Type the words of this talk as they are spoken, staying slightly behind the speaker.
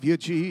you,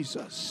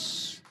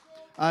 Jesus.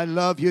 I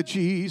love you,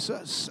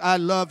 Jesus. I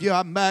love you.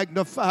 I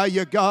magnify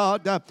you,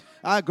 God.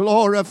 I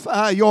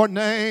glorify your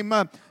name.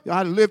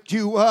 I lift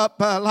you up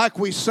like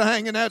we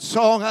sang in that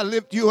song. I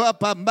lift you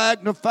up. I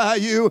magnify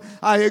you.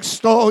 I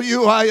extol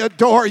you. I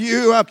adore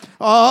you.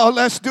 Oh,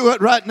 let's do it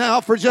right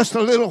now for just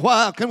a little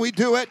while. Can we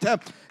do it?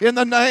 In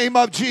the name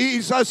of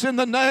Jesus. In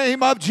the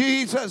name of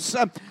Jesus.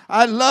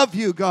 I love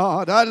you,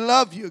 God. I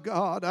love you,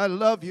 God. I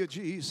love you,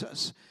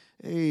 Jesus.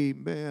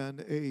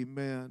 Amen.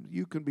 Amen.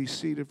 You can be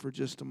seated for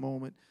just a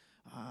moment.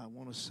 I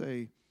want to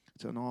say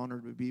it's an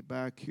honor to be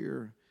back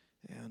here,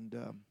 and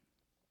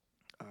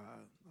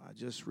I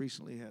just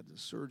recently had the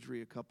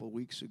surgery a couple of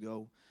weeks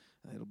ago.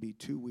 It'll be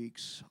 2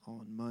 weeks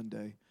on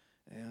Monday,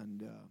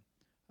 and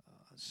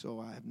so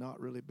I have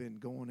not really been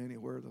going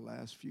anywhere the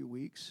last few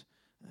weeks.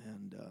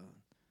 And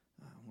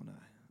when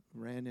I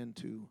ran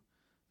into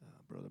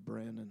Brother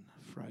Brandon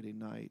Friday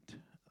night,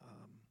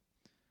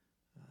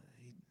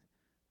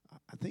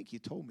 I think he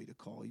told me to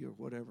call you or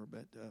whatever,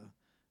 but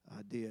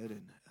I did,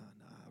 and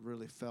I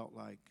really felt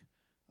like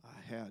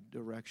I had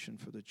direction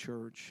for the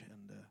church,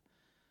 and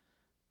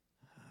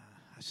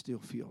I still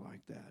feel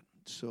like that.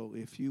 So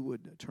if you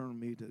would turn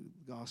me to the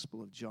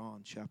Gospel of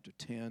John, chapter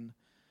 10,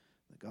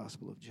 the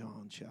Gospel of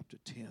John, chapter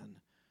 10,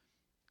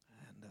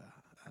 and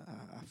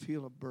I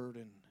feel a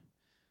burden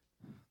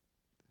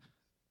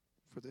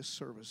for this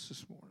service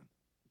this morning.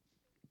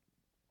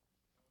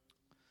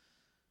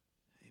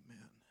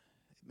 Amen.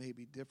 It may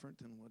be different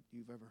than what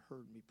you've ever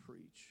heard me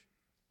preach.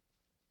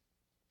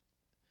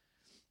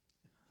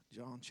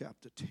 John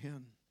chapter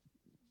 10.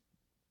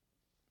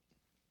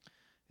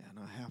 And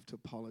I have to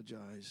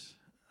apologize.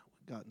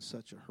 I got in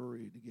such a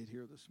hurry to get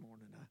here this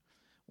morning. I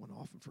went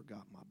off and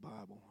forgot my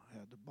Bible. I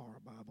had to borrow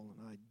a Bible,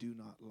 and I do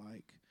not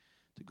like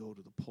to go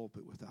to the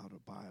pulpit without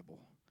a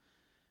Bible.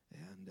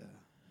 And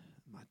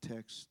my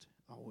text,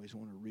 I always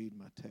want to read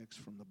my text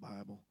from the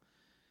Bible.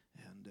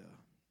 And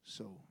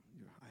so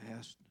I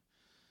asked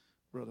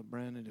Brother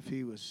Brandon if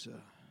he was...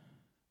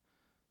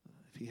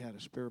 if he had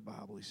a spare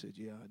Bible. He said,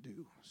 yeah, I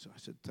do. So I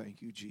said,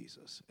 thank you,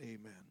 Jesus.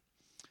 Amen.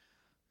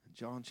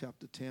 John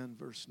chapter 10,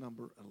 verse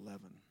number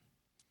 11.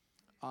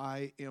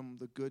 I am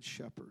the good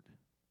shepherd.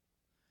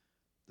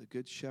 The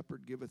good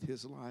shepherd giveth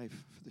his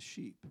life for the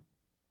sheep.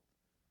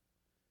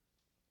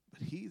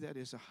 But he that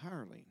is a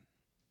hireling,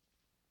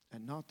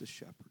 and not the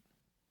shepherd,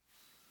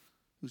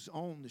 whose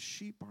own the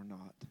sheep are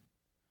not,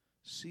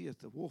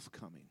 seeth the wolf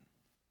coming,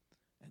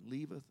 and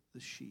leaveth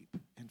the sheep,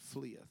 and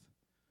fleeth.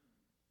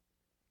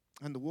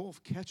 And the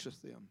wolf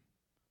catcheth them,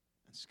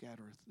 and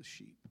scattereth the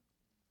sheep.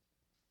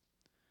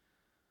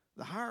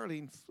 The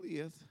hireling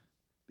fleeth,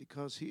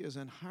 because he is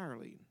an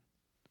hireling,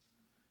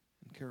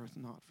 and careth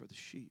not for the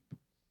sheep.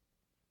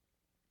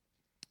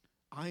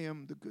 I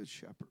am the good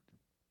shepherd,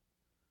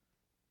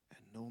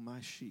 and know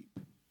my sheep,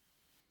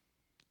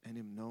 and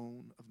am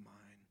known of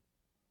mine.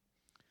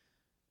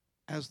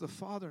 As the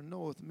Father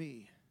knoweth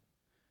me,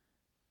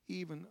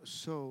 even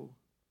so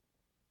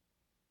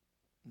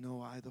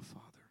know I the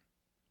Father.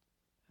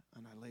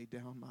 And I lay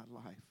down my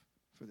life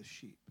for the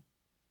sheep.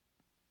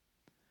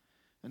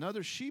 And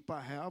other sheep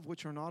I have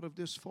which are not of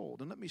this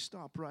fold. And let me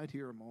stop right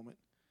here a moment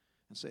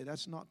and say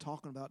that's not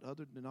talking about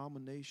other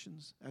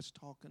denominations. That's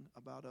talking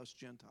about us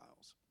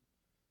Gentiles.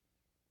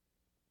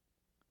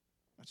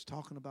 That's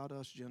talking about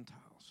us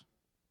Gentiles.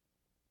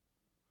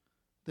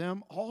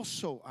 Them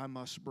also I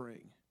must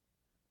bring,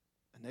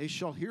 and they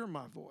shall hear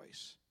my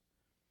voice.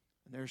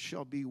 And there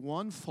shall be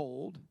one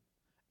fold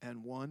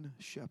and one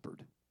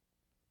shepherd.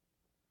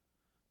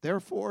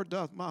 Therefore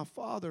doth my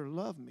Father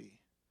love me,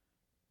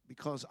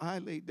 because I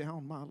laid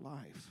down my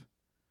life,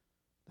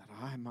 that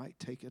I might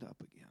take it up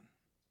again.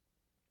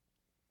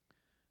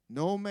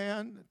 No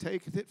man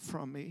taketh it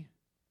from me,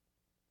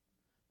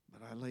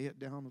 but I lay it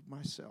down of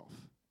myself.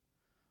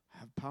 I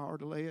have power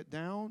to lay it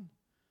down,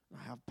 and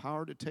I have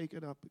power to take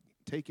it up,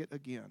 take it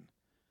again.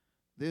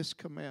 This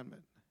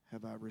commandment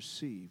have I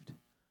received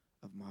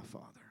of my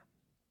Father.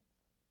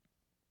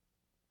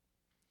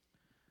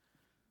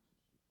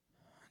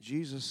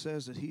 Jesus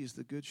says that he is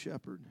the good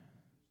shepherd.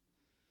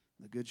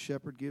 The good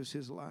shepherd gives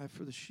his life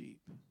for the sheep.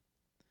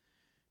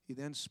 He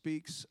then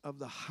speaks of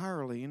the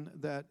hireling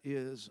that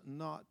is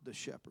not the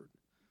shepherd,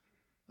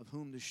 of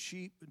whom the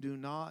sheep do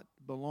not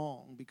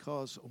belong,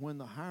 because when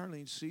the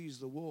hireling sees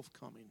the wolf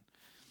coming,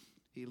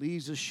 he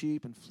leaves the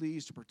sheep and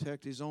flees to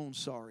protect his own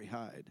sorry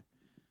hide.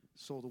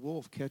 So the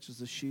wolf catches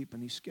the sheep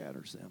and he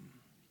scatters them.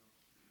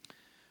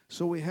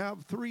 So we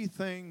have three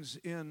things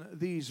in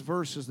these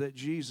verses that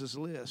Jesus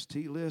lists.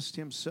 He lists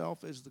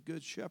himself as the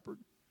good shepherd.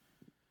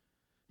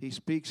 He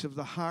speaks of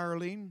the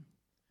hireling.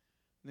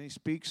 And he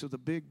speaks of the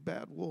big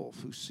bad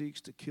wolf who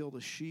seeks to kill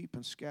the sheep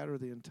and scatter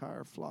the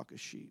entire flock of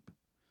sheep.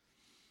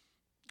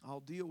 I'll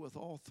deal with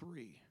all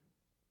three.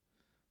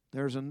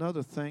 There's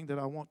another thing that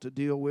I want to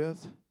deal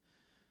with.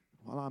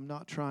 While I'm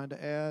not trying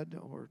to add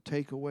or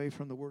take away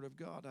from the Word of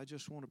God, I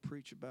just want to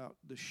preach about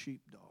the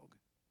sheepdog.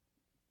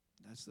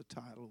 That's the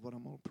title of what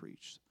I'm going to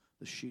preach,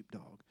 the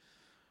sheepdog.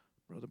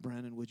 Brother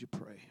Brandon, would you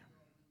pray?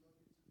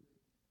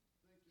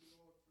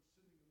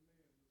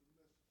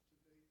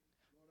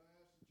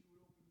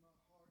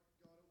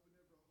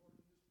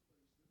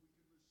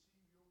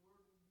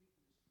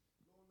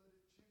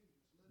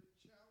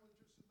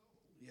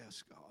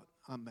 Yes, God.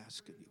 I'm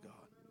asking you, God.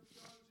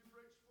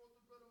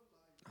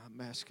 I'm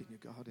asking you,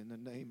 God, in the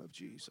name of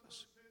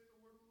Jesus.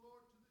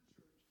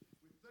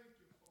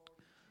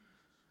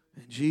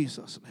 In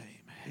Jesus'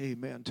 name,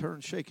 amen. Turn,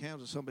 shake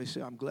hands with somebody.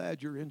 Say, I'm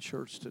glad you're in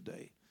church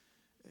today.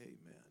 Amen.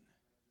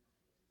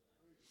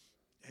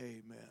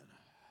 Amen.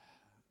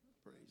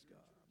 Praise God.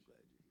 I'm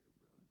glad you're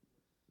here,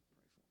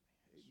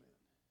 brother.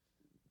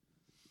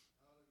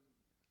 Pray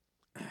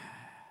for me. Amen.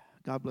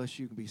 God bless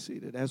you. You can be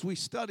seated. As we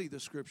study the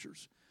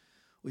scriptures,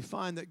 we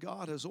find that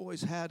God has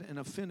always had an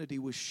affinity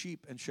with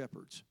sheep and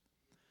shepherds.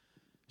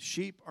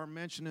 Sheep are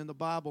mentioned in the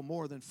Bible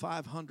more than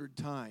 500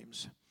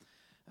 times.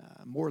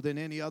 More than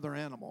any other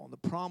animal. And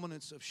the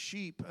prominence of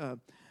sheep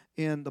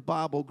in the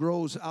Bible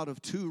grows out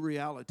of two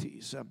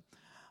realities.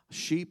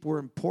 Sheep were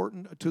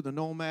important to the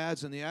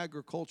nomads and the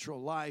agricultural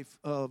life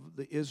of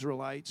the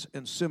Israelites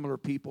and similar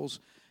peoples.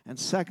 And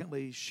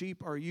secondly,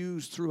 sheep are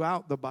used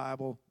throughout the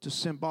Bible to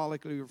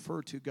symbolically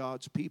refer to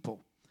God's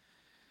people.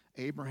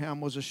 Abraham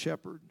was a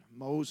shepherd.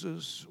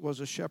 Moses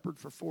was a shepherd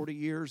for 40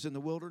 years in the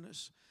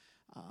wilderness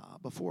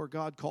before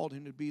God called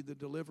him to be the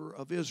deliverer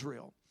of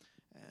Israel.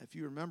 If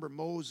you remember,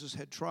 Moses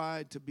had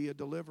tried to be a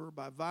deliverer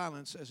by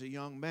violence as a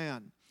young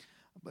man.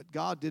 But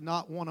God did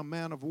not want a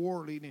man of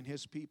war leading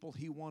his people.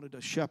 He wanted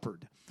a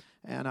shepherd.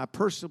 And I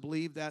personally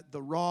believe that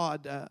the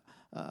rod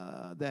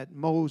that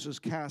Moses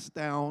cast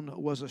down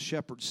was a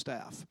shepherd's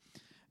staff.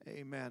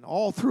 Amen.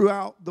 All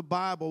throughout the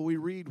Bible, we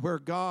read where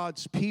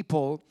God's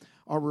people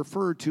are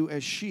referred to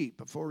as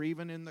sheep. For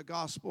even in the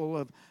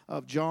Gospel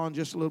of John,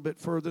 just a little bit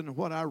further than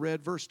what I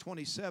read, verse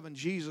 27,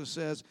 Jesus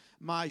says,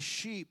 my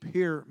sheep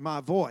hear my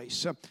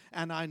voice,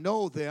 and I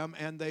know them,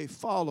 and they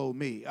follow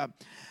me.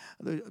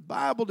 The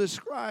Bible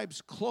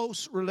describes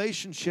close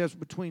relationships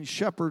between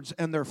shepherds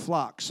and their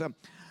flocks.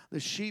 The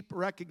sheep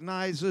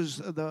recognizes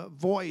the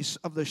voice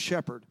of the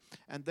shepherd,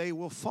 and they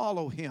will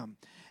follow him.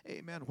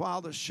 Amen.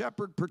 While the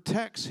shepherd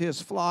protects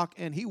his flock,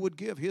 and he would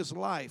give his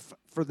life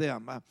for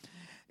them.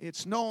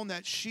 It's known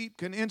that sheep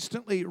can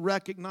instantly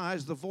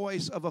recognize the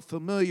voice of a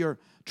familiar,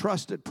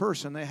 trusted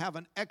person. They have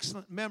an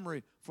excellent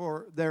memory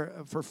for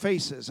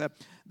faces.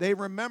 They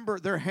remember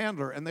their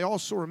handler, and they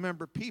also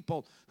remember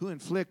people who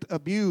inflict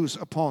abuse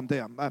upon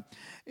them.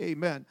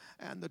 Amen.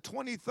 And the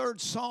 23rd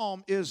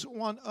Psalm is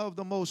one of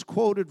the most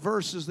quoted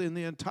verses in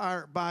the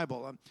entire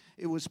Bible.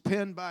 It was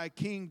penned by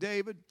King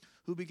David,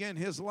 who began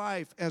his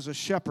life as a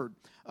shepherd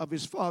of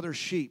his father's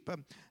sheep.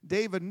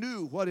 David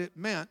knew what it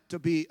meant to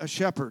be a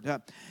shepherd.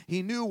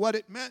 He knew what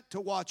it meant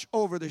to watch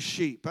over the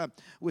sheep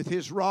with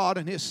his rod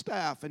and his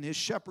staff and his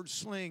shepherd's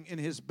sling in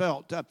his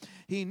belt.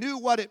 He knew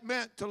what it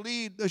meant to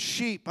lead the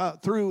sheep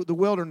through the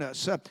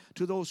wilderness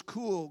to those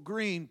cool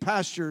green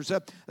pastures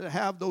that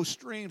have those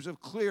streams of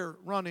clear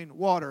running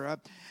water.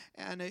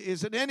 And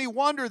is it any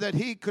wonder that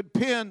he could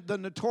pen the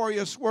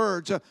notorious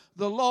words,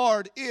 the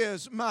Lord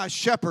is my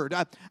shepherd,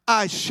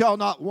 I shall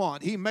not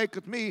want. He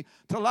maketh me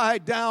to lie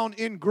down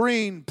in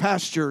green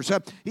pastures.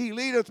 He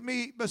leadeth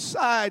me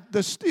beside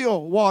the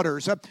still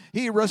waters.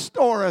 He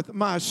restoreth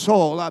my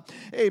soul.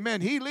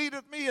 Amen. He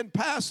leadeth me in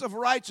paths of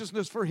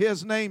righteousness for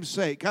his name's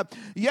sake.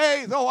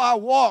 Yea, though I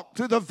walk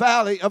through the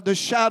valley of the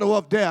shadow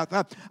of death,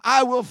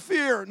 I will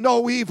fear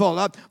no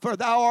evil, for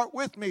thou art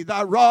with me.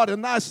 Thy rod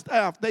and thy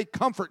staff, they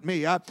comfort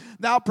me.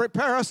 Thou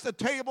preparest the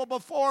table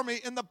before me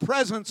in the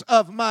presence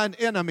of mine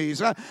enemies.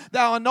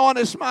 Thou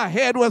anointest my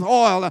head with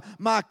oil.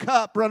 My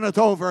cup runneth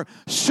over.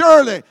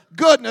 Surely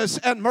goodness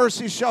and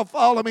mercy shall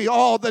follow me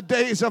all the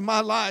days of my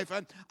life,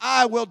 and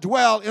I will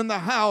dwell in the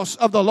house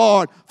of the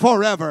Lord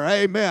forever.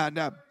 Amen.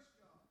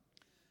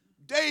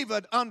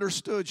 David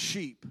understood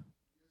sheep.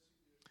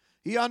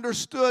 He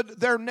understood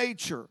their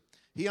nature.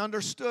 He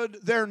understood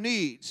their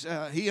needs.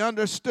 He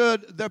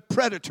understood the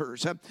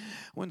predators.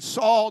 When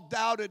Saul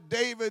doubted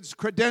David's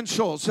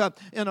credentials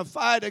in a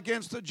fight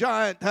against the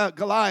giant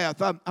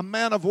Goliath, a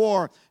man of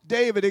war,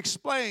 David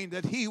explained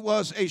that he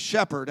was a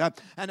shepherd.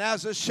 And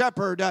as a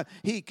shepherd,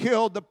 he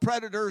killed the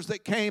predators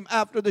that came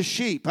after the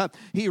sheep.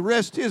 He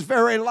risked his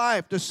very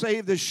life to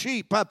save the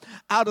sheep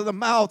out of the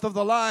mouth of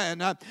the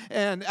lion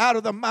and out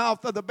of the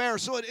mouth of the bear.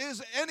 So it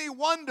is any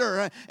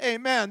wonder,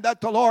 amen, that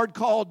the Lord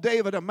called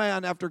David a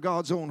man after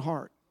God's own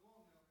heart.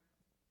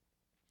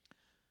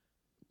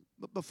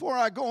 But before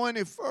I go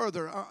any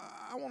further,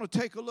 I want to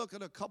take a look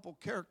at a couple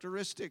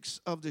characteristics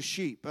of the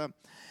sheep.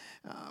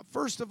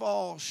 First of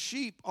all,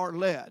 sheep are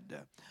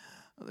led.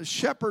 The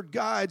shepherd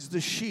guides the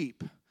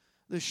sheep.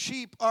 The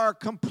sheep are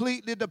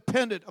completely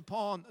dependent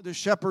upon the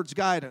shepherd's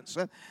guidance.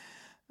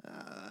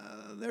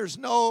 There's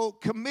no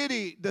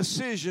committee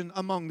decision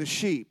among the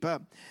sheep.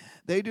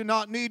 They do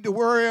not need to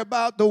worry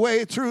about the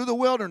way through the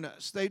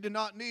wilderness. They do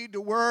not need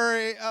to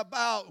worry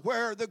about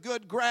where the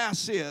good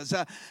grass is.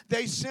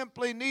 They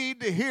simply need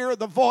to hear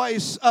the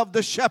voice of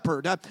the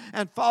shepherd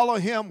and follow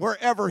him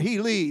wherever he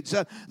leads.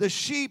 The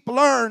sheep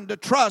learn to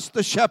trust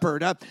the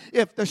shepherd.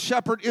 If the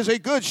shepherd is a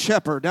good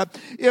shepherd,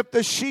 if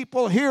the sheep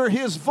will hear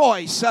his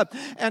voice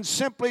and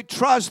simply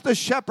trust the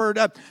shepherd,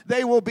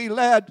 they will be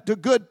led to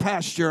good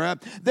pasture.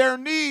 Their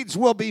needs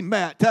will be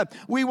met.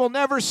 We will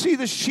never see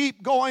the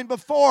sheep going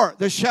before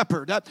the shepherd.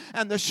 shepherd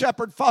and the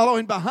shepherd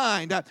following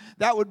behind.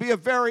 That would be a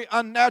very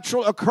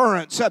unnatural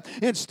occurrence.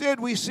 Instead,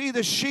 we see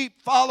the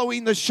sheep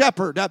following the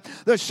shepherd.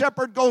 The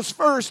shepherd goes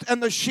first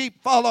and the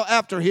sheep follow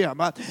after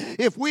him.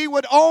 If we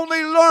would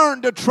only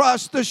learn to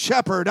trust the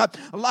shepherd,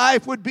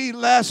 life would be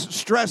less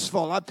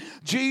stressful.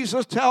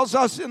 Jesus tells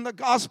us in the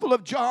Gospel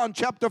of John,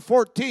 chapter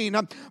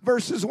 14,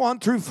 verses 1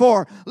 through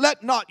 4,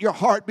 let not your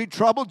heart be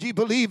troubled. Ye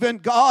believe in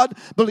God,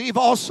 believe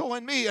also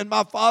in me. In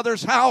my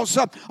Father's house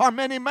are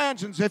many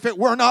mansions. If it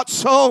were not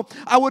so,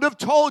 I would have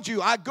told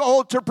you, I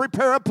go to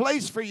prepare a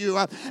place for you.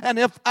 And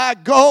if I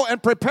go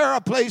and prepare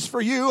a place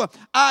for you,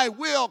 I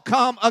will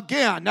come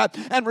again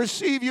and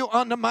receive you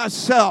unto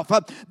myself,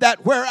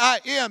 that where I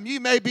am, ye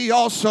may be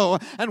also.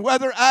 And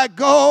whether I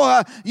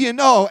go, ye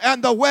know,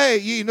 and the way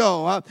ye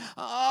know.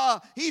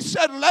 He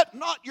said, let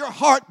not your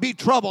heart be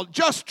troubled.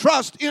 Just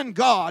trust in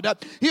God.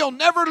 He'll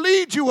never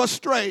lead you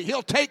astray.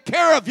 He'll take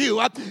care of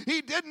you.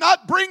 He did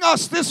not bring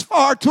us this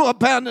far to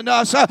abandon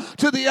us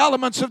to the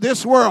elements of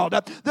this world.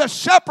 The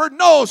shepherd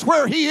knows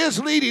where he is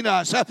leading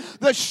us.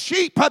 The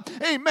sheep,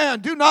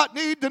 amen, do not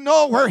need to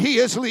know where he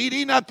is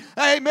leading.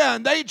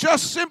 Amen. They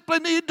just simply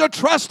need to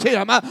trust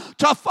him,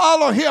 to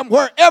follow him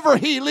wherever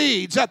he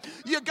leads.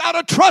 You got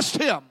to trust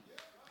him.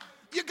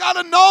 You got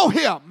to know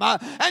him.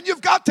 And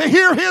you've got to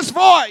hear his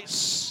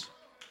voice.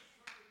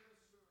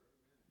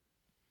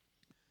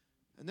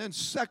 And then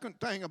second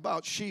thing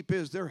about sheep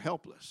is they're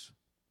helpless.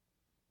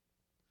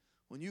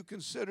 When you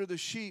consider the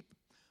sheep,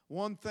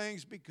 one thing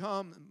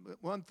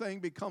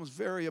becomes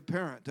very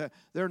apparent.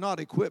 They're not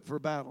equipped for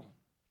battle.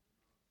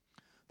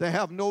 They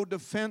have no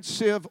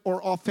defensive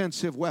or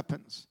offensive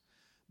weapons.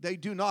 They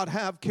do not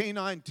have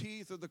canine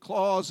teeth or the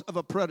claws of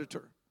a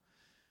predator.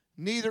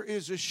 Neither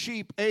is a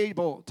sheep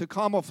able to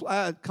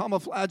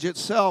camouflage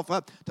itself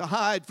to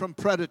hide from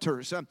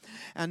predators.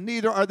 And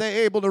neither are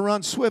they able to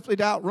run swiftly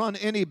to outrun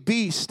any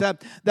beast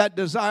that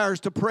desires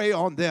to prey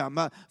on them.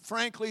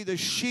 Frankly, the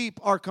sheep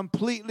are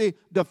completely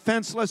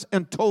defenseless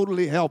and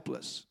totally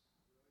helpless.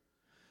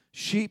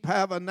 Sheep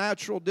have a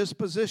natural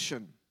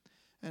disposition,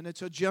 and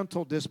it's a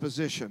gentle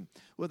disposition.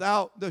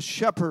 Without the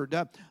shepherd,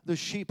 the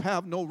sheep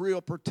have no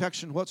real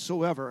protection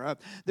whatsoever.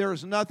 There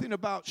is nothing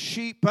about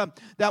sheep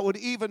that would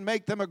even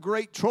make them a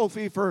great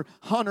trophy for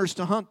hunters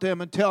to hunt them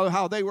and tell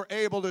how they were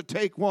able to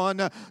take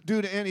one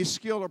due to any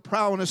skill or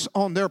prowess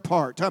on their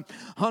part.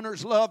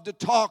 Hunters love to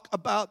talk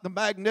about the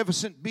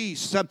magnificent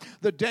beasts,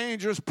 the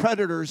dangerous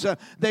predators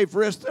they've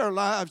risked their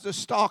lives to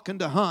stalk and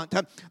to hunt.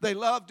 They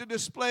love to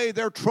display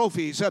their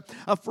trophies,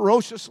 a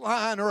ferocious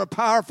lion or a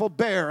powerful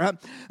bear.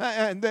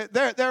 And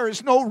there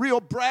is no real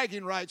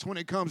bragging rights when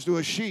it comes to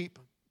a sheep.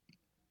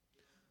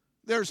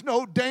 There's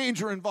no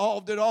danger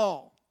involved at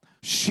all.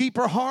 Sheep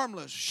are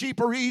harmless.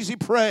 Sheep are easy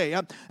prey.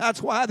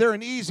 That's why they're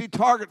an easy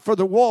target for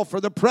the wolf or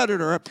the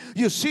predator.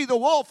 You see, the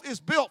wolf is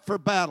built for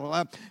battle.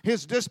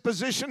 His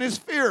disposition is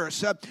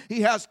fierce.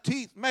 He has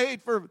teeth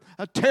made for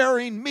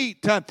tearing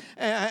meat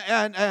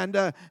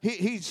and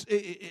he's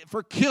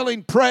for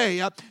killing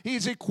prey.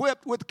 He's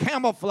equipped with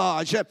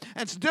camouflage. And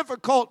it's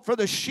difficult for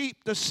the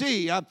sheep to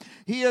see.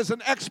 He is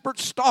an expert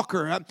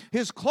stalker.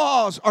 His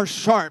claws are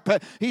sharp.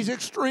 He's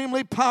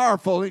extremely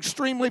powerful,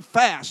 extremely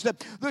fast.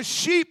 The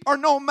sheep are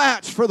no match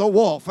for the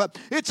wolf.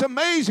 It's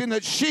amazing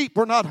that sheep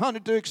were not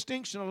hunted to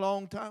extinction a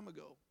long time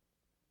ago.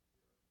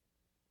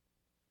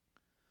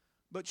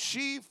 But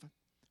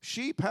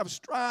sheep have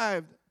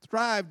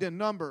thrived in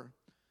number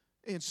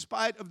in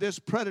spite of this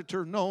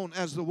predator known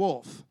as the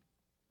wolf.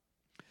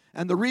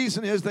 And the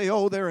reason is they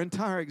owe their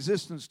entire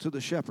existence to the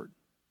shepherd.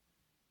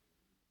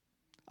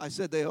 I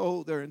said they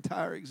owe their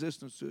entire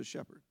existence to the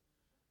shepherd.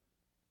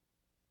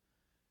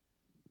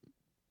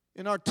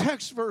 In our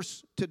text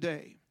verse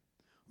today,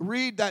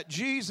 read that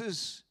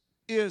Jesus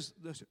is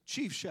the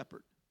chief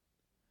shepherd.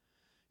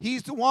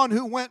 He's the one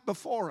who went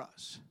before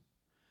us.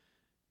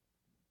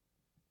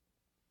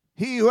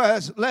 He who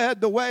has led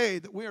the way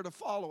that we are to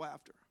follow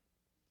after.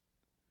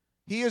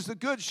 He is the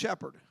good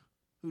shepherd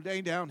who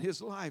laid down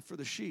his life for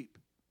the sheep.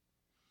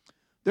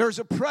 There's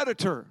a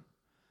predator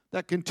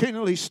that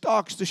continually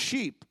stalks the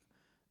sheep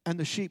and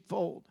the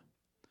sheepfold.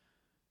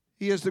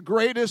 He is the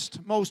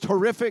greatest, most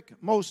horrific,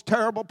 most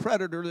terrible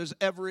predator that has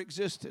ever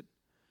existed.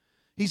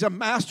 He's a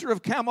master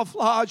of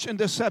camouflage and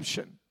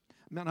deception.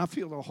 Man, I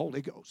feel the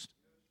Holy Ghost.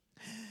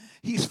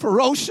 He's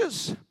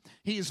ferocious.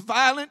 He's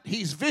violent.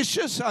 He's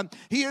vicious.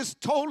 He is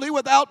totally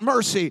without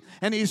mercy.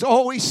 And he's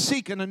always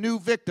seeking a new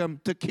victim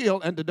to kill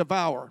and to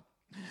devour.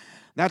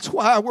 That's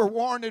why we're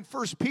warned in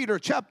 1 Peter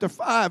chapter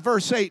 5,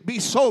 verse 8, be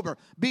sober,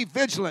 be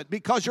vigilant,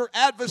 because your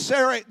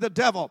adversary, the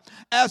devil,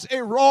 as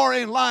a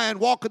roaring lion,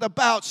 walketh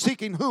about,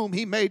 seeking whom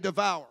he may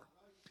devour.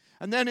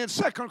 And then in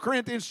 2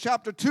 Corinthians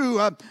chapter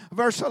 2,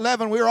 verse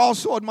 11, we are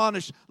also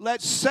admonished,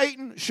 lest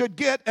Satan should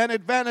get an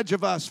advantage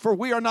of us, for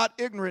we are not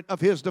ignorant of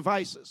his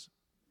devices.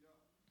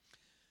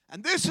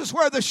 And this is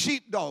where the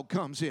sheepdog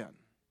comes in.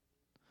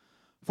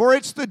 For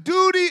it's the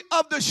duty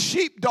of the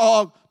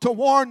sheepdog to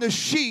warn the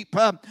sheep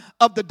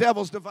of the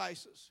devil's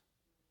devices.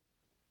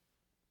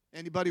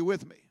 Anybody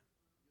with me?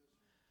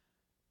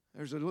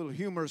 There's a little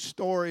humorous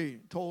story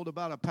told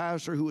about a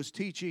pastor who was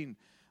teaching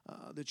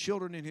the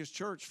children in his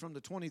church from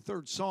the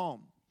 23rd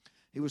Psalm.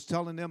 He was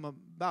telling them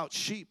about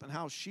sheep and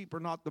how sheep are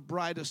not the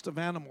brightest of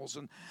animals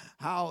and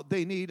how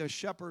they need a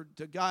shepherd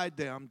to guide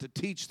them, to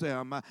teach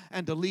them,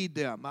 and to lead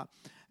them.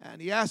 And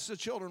he asked the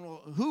children,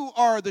 well, who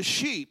are the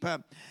sheep?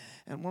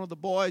 And one of the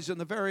boys in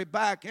the very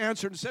back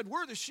answered and said,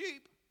 we're the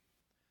sheep.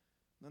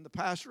 And then the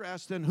pastor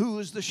asked, then who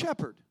is the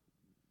shepherd?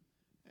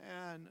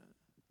 And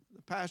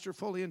the pastor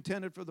fully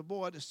intended for the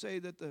boy to say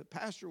that the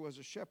pastor was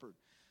a shepherd.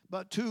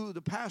 But to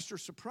the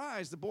pastor's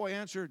surprise, the boy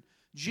answered,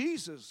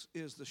 Jesus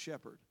is the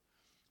shepherd.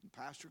 The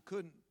pastor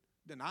couldn't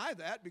deny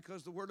that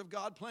because the Word of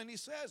God plainly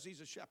says he's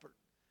a shepherd.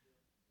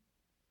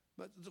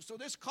 But so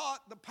this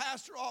caught the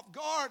pastor off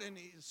guard, and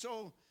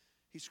so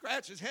he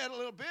scratched his head a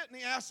little bit, and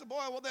he asked the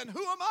boy, well, then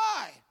who am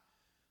I?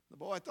 The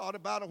boy thought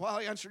about it while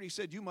he answered. He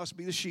said, you must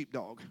be the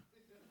sheepdog.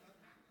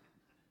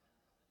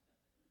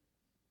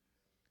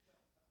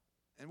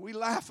 And we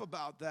laugh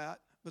about that,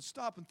 but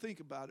stop and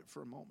think about it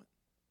for a moment.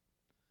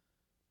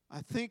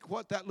 I think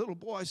what that little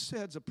boy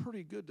said is a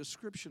pretty good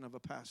description of a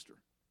pastor.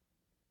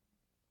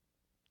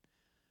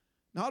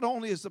 Not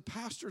only is the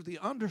pastor the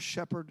under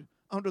shepherd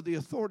under the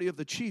authority of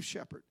the chief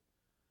shepherd,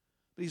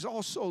 but he's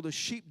also the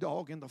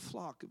sheepdog in the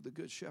flock of the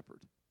good shepherd.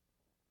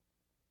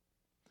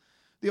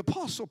 The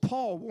Apostle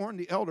Paul warned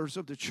the elders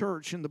of the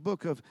church in the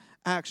book of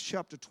Acts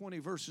chapter 20,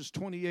 verses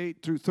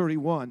 28 through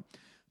 31.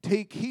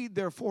 Take heed,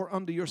 therefore,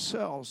 unto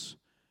yourselves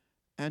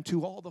and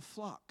to all the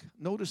flock.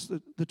 Notice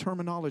the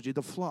terminology,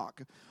 the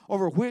flock,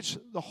 over which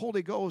the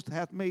Holy Ghost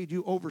hath made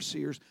you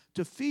overseers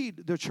to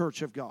feed the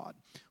church of God,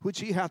 which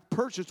he hath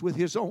purchased with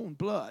his own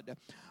blood.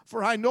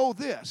 For I know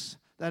this,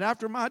 that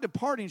after my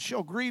departing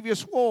shall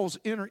grievous wolves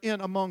enter in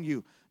among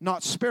you,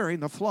 not sparing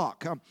the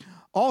flock.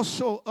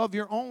 Also of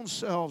your own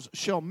selves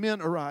shall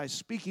men arise,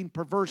 speaking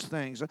perverse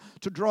things,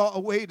 to draw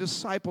away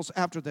disciples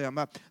after them.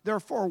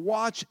 Therefore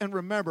watch and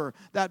remember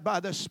that by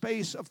the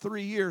space of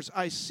 3 years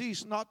I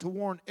cease not to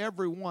warn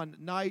everyone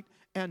night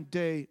and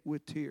day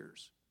with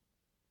tears.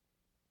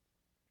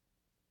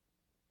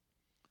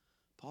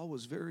 Paul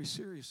was very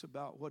serious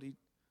about what he'd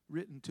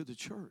written to the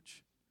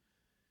church.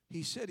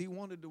 He said he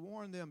wanted to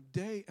warn them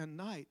day and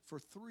night for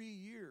 3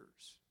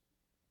 years.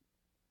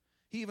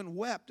 He even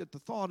wept at the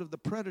thought of the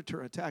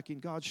predator attacking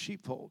God's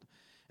sheepfold.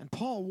 And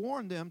Paul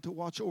warned them to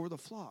watch over the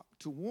flock,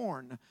 to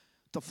warn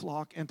the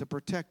flock and to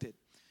protect it.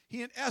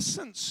 He, in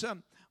essence,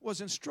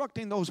 was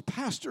instructing those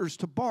pastors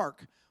to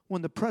bark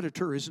when the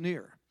predator is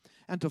near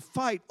and to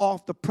fight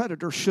off the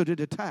predator should it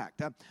attack.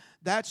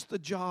 That's the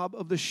job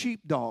of the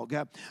sheepdog.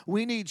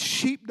 We need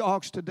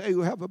sheepdogs today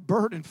who have a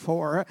burden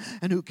for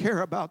and who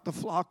care about the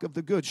flock of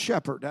the good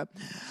shepherd.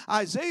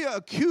 Isaiah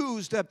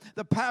accused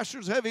the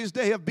pastors of his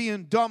day of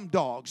being dumb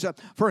dogs.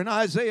 For in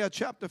Isaiah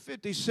chapter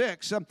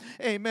 56,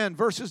 amen,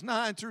 verses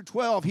 9 through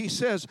 12, he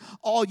says,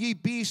 all ye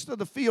beasts of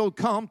the field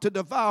come to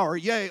devour,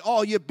 yea,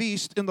 all ye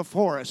beasts in the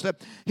forest.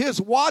 His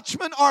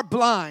watchmen are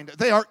blind,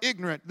 they are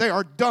ignorant, they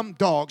are dumb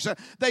dogs.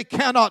 They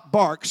cannot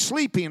bark,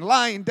 sleeping,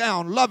 lying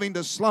down, loving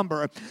to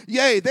slumber.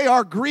 Yea, they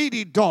are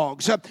greedy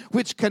dogs,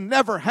 which can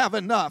never have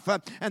enough,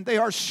 and they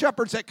are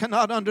shepherds that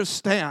cannot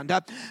understand.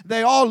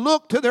 They all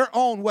look to their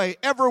own way,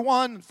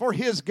 everyone for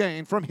his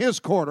gain, from his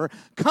quarter.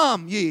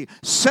 Come ye,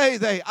 say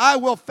they, I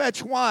will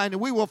fetch wine,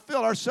 and we will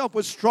fill ourselves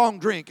with strong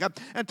drink,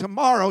 and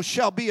tomorrow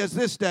shall be as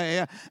this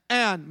day,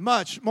 and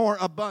much more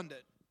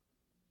abundant.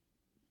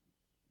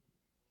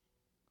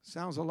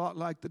 Sounds a lot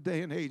like the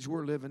day and age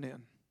we're living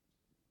in.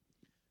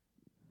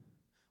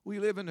 We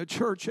live in a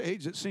church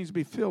age that seems to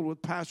be filled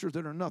with pastors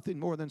that are nothing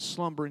more than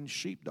slumbering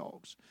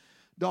sheepdogs.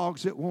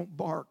 Dogs that won't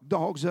bark,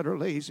 dogs that are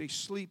lazy,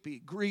 sleepy,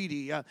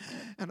 greedy,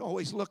 and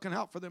always looking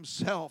out for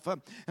themselves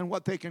and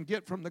what they can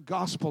get from the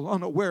gospel,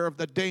 unaware of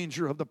the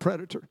danger of the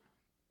predator.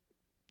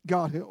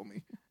 God help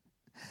me.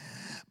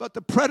 But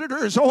the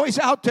predator is always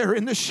out there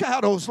in the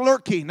shadows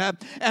lurking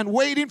and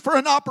waiting for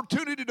an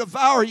opportunity to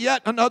devour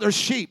yet another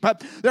sheep.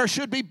 There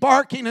should be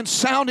barking and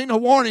sounding a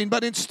warning,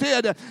 but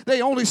instead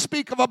they only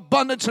speak of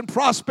abundance and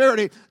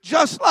prosperity,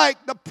 just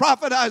like the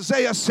prophet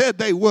Isaiah said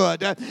they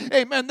would.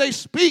 Amen. They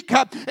speak,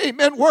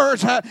 amen,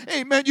 words.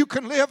 Amen. You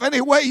can live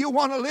any way you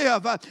want to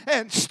live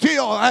and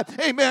still,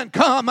 amen,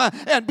 come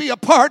and be a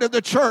part of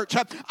the church.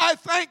 I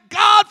thank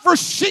God for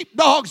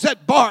sheepdogs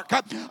that bark.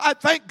 I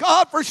thank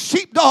God for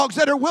sheepdogs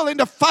that are willing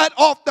to fight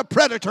off the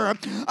predator.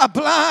 A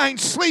blind,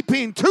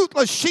 sleeping,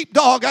 toothless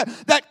sheepdog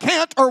that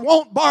can't or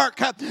won't bark,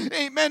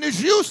 amen,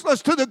 is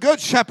useless to the good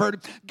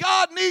shepherd.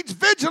 God needs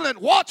vigilant,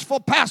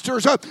 watchful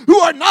pastors who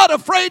are not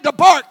afraid to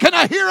bark. Can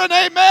I hear an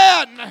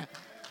amen?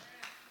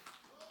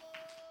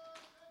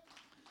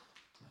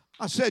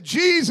 I said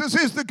Jesus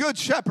is the good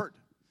shepherd.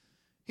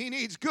 He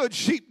needs good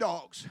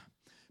sheepdogs.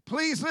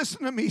 Please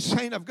listen to me,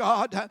 saint of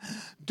God.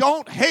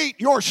 Don't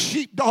hate your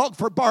sheepdog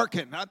for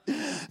barking.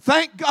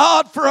 Thank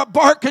God for a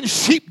barking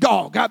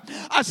sheepdog.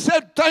 I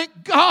said,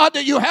 thank God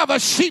that you have a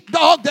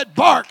sheepdog that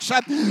barks.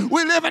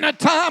 We live in a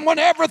time when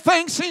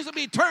everything seems to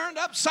be turned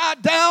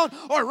upside down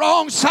or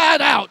wrong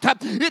side out.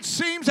 It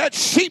seems that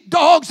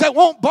sheepdogs that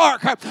won't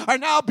bark are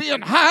now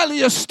being highly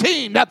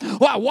esteemed,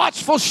 while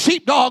watchful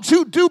sheepdogs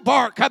who do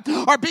bark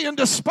are being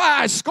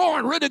despised,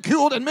 scorned,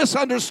 ridiculed, and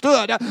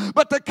misunderstood.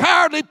 But the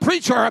cowardly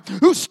preacher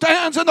who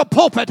stands in the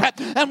pulpit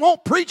and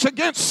won't preach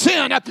against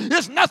sin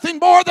is nothing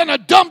more than a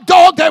dumb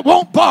dog that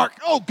won't bark.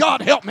 Oh,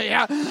 God help me.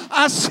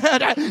 I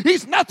said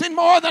he's nothing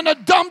more than a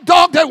dumb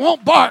dog that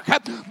won't bark.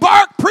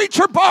 Bark,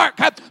 preacher, bark.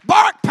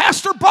 Bark,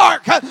 pastor,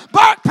 bark.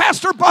 Bark,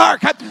 pastor,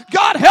 bark.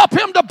 God help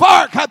him to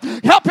bark.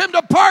 Help him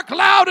to bark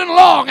loud and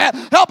long.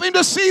 Help him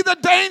to see the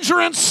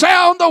danger and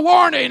sound the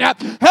warning.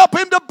 Help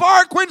him to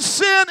bark when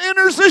sin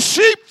enters the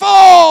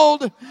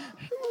sheepfold.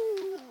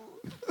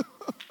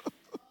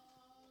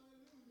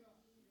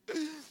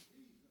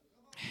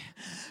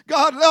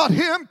 God, let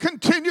him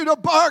continue to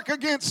bark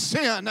against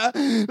sin.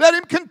 Let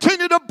him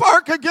continue to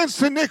bark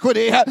against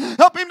iniquity.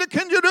 Help him to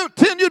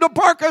continue to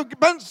bark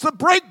against the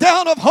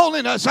breakdown of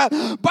holiness.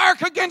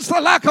 Bark against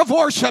the lack of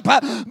worship.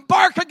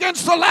 Bark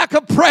against the lack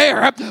of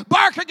prayer.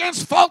 Bark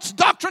against false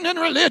doctrine and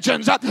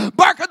religions.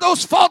 Bark at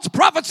those false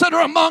prophets that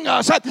are among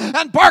us.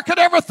 And bark at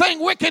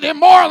everything wicked,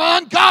 immoral,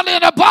 ungodly,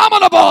 and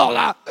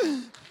abominable.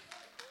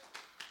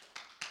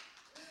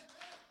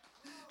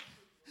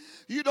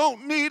 You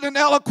don't need an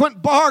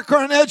eloquent bark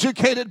or an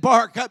educated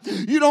bark.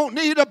 You don't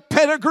need a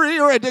pedigree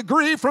or a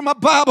degree from a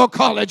Bible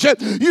college.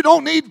 You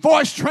don't need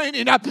voice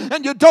training,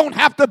 and you don't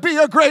have to be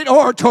a great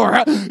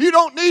orator. You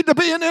don't need to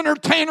be an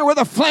entertainer with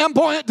a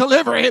flamboyant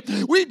delivery.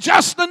 We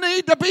just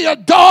need to be a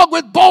dog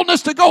with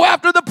boldness to go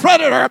after the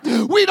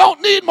predator. We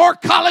don't need more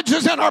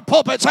colleges in our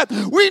pulpits.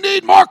 We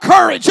need more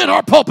courage in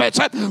our pulpits.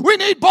 We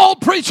need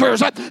bold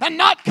preachers and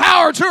not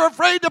cowards who are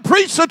afraid to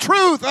preach the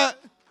truth.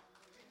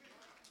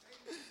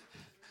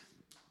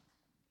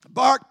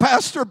 Bark,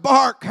 pastor,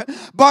 bark.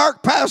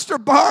 Bark, pastor,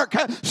 bark.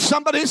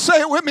 Somebody say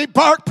it with me.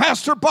 Bark,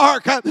 pastor,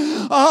 bark.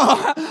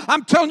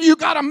 I'm telling you, you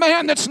got a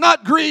man that's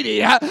not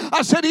greedy.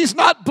 I said he's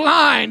not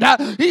blind.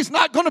 He's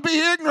not going to be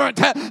ignorant.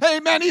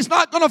 Amen. He's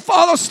not going to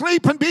fall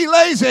asleep and be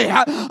lazy.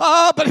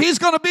 But he's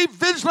going to be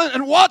vigilant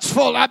and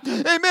watchful.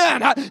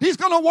 Amen. He's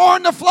going to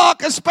warn the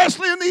flock,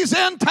 especially in these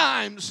end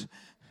times.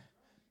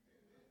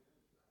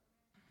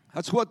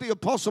 That's what the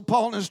Apostle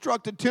Paul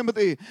instructed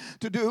Timothy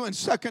to do in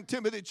 2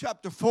 Timothy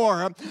chapter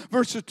 4,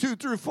 verses 2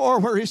 through 4,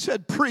 where he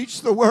said,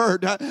 preach the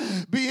word.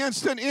 Be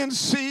instant in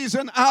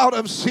season, out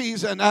of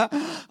season.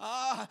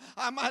 I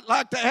might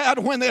like to add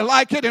when they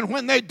like it and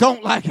when they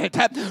don't like it.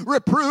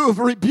 Reprove,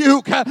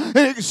 rebuke, and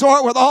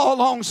exhort with all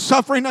long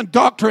suffering and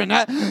doctrine.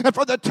 And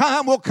for the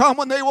time will come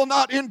when they will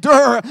not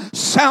endure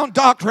sound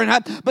doctrine,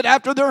 but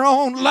after their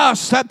own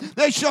lust,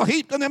 they shall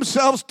heap to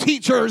themselves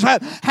teachers,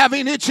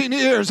 having itching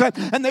ears,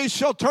 and they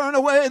shall turn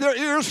away their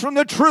ears from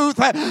the truth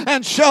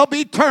and shall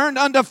be turned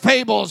unto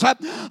fables.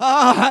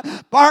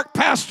 Bark,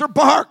 pastor,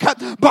 bark.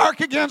 Bark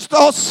against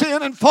all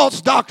sin and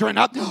false doctrine.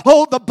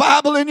 Hold the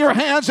Bible in your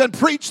hands and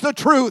preach the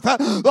truth,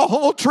 the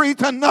whole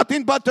truth and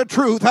nothing but the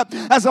truth,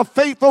 as a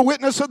faithful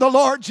witness of the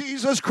Lord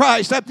Jesus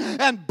Christ.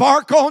 And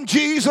bark on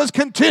Jesus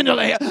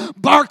continually.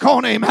 Bark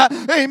on him.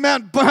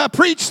 Amen.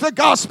 Preach the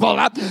gospel.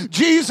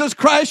 Jesus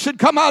Christ should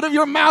come out of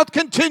your mouth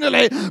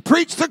continually.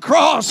 Preach the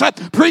cross.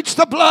 Preach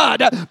the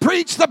blood.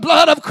 Preach the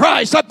blood of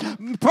Christ.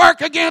 Bark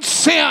against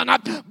sin.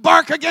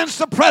 Bark against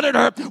the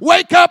predator.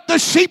 Wake up the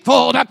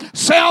sheepfold.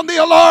 Sound the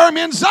alarm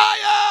in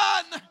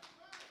Zion.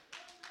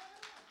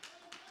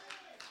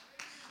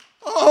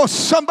 Oh,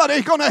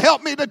 somebody going to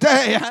help me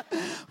today.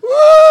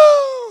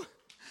 Woo!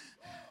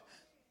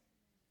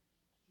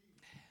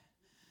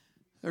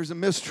 There's a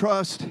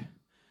mistrust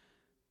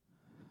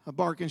of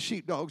barking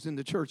sheepdogs in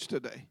the church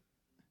today.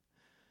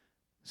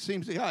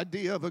 Seems the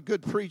idea of a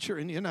good preacher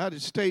in the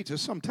United States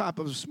is some type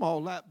of a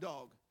small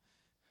lapdog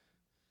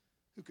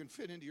who can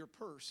fit into your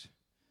purse.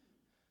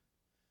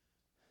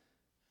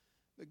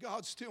 But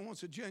God still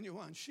wants a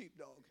genuine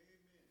sheepdog.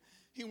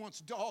 He wants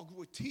dogs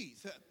with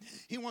teeth.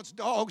 He wants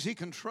dogs he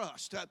can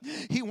trust.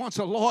 He wants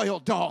a loyal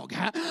dog.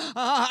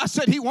 I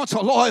said he wants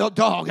a loyal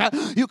dog.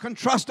 You can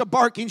trust a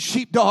barking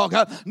sheepdog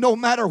no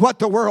matter what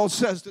the world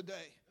says today.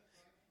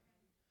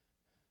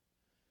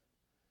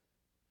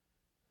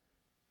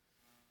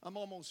 I'm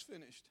almost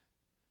finished.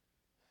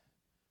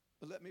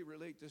 But let me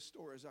relate this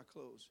story as I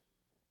close.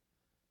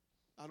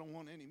 I don't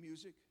want any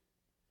music.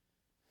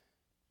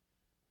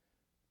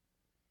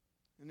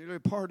 In the early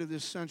part of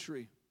this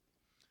century,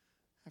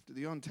 after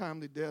the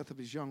untimely death of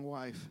his young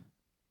wife,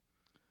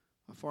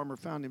 a farmer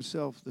found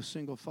himself the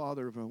single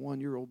father of a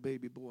 1-year-old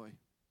baby boy.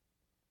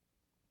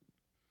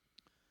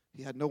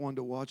 He had no one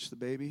to watch the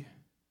baby.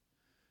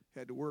 He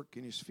had to work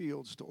in his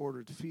fields in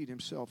order to feed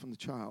himself and the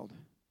child.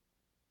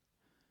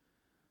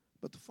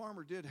 But the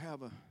farmer did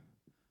have a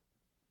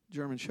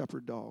German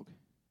Shepherd dog.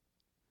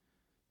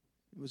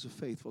 It was a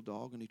faithful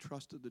dog, and he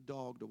trusted the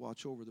dog to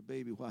watch over the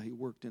baby while he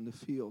worked in the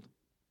field.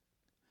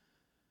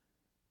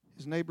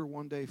 His neighbor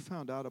one day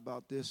found out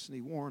about this, and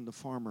he warned the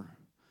farmer,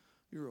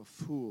 "You're a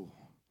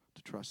fool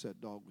to trust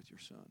that dog with your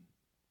son.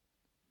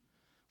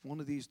 One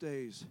of these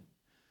days,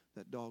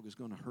 that dog is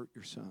going to hurt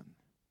your son.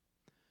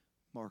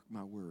 Mark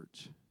my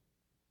words."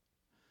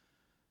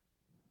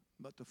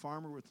 But the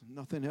farmer, with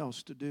nothing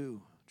else to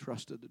do,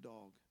 trusted the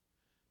dog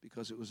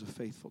because it was a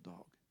faithful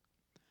dog.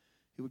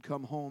 He would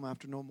come home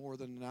after no more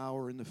than an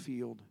hour in the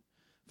field,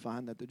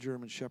 find that the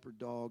German Shepherd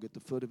dog at the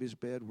foot of his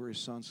bed where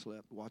his son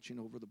slept, watching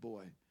over the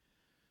boy.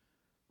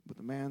 But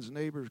the man's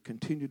neighbor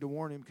continued to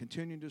warn him,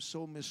 continuing to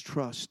sow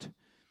mistrust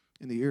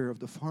in the ear of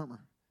the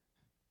farmer.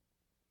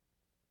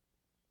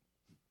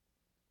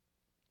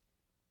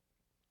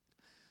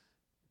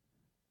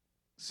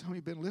 Some of you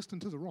have been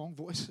listening to the wrong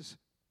voices.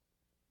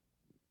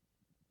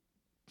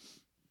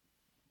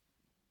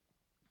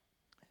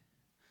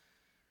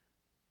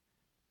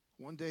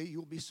 One day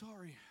you'll be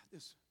sorry,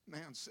 this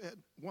man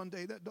said. One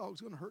day that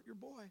dog's going to hurt your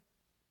boy.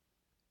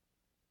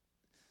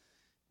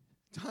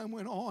 Time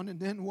went on, and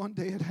then one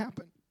day it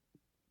happened.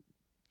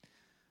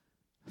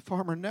 The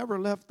farmer never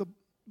left the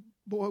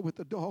boy with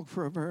the dog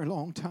for a very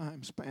long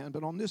time span,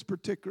 but on this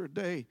particular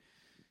day,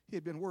 he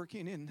had been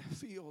working in the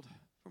field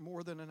for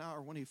more than an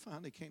hour when he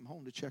finally came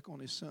home to check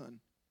on his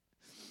son.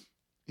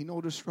 He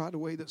noticed right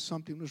away that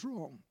something was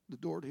wrong. The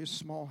door to his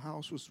small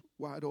house was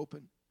wide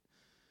open.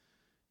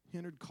 He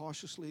entered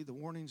cautiously, the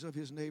warnings of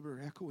his neighbor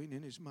echoing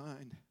in his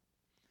mind.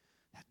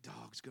 That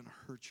dog's going to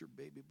hurt your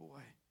baby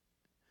boy.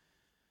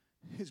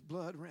 His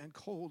blood ran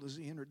cold as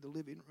he entered the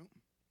living room.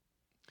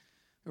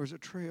 There was a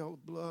trail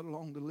of blood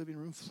along the living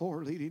room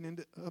floor leading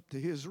up to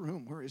his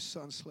room where his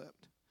son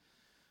slept.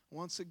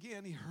 Once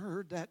again, he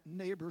heard that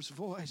neighbor's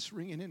voice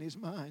ringing in his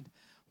mind.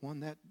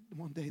 One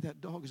day that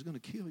dog is going to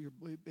kill your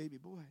baby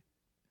boy.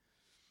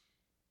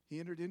 He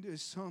entered into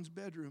his son's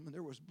bedroom, and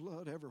there was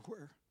blood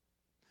everywhere.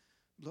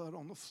 Blood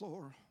on the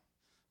floor,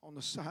 on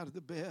the side of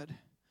the bed,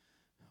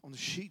 on the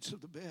sheets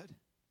of the bed.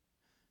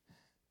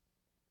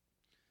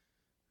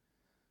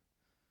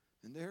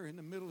 And there in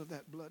the middle of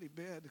that bloody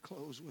bed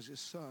clothes was his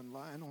son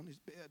lying on his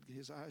bed,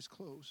 his eyes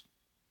closed.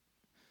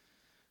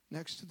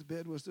 Next to the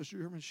bed was the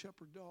German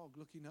Shepherd dog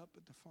looking up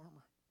at the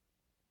farmer.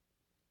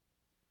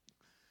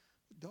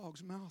 The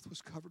dog's mouth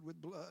was covered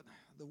with blood.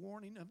 The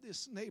warning of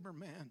this neighbor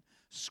man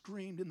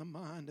screamed in the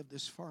mind of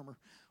this farmer.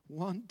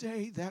 One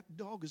day that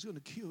dog is going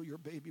to kill your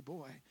baby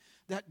boy.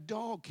 That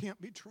dog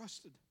can't be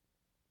trusted.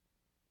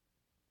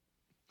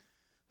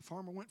 The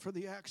farmer went for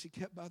the axe he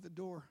kept by the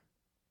door.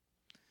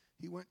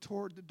 He went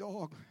toward the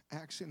dog,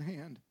 axe in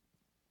hand.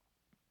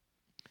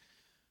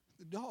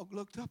 The dog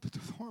looked up at the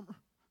farmer,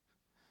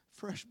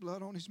 fresh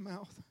blood on his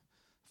mouth.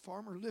 The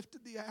farmer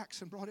lifted the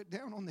axe and brought it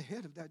down on the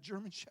head of that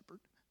German Shepherd.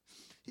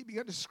 He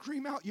began to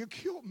scream out, "You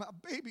killed my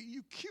baby.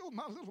 You killed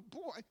my little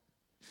boy."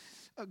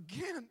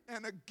 Again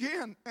and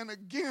again and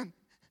again.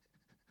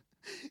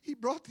 He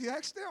brought the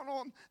axe down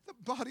on the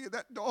body of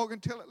that dog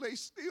until it lay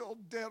still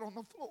dead on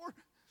the floor.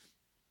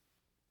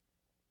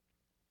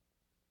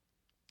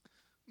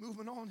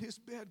 Moving on, his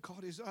bed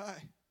caught his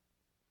eye.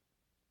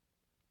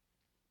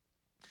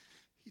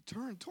 He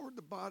turned toward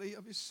the body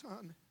of his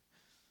son.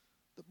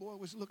 The boy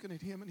was looking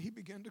at him, and he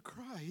began to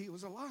cry. He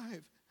was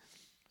alive.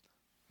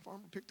 The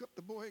farmer picked up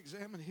the boy,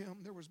 examined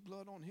him. There was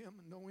blood on him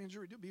and no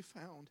injury to be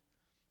found.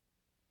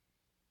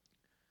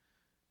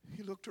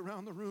 He looked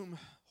around the room,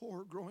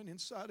 horror growing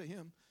inside of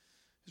him.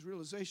 His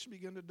realization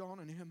began to dawn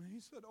on him. He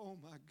said, "Oh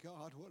my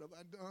God, what have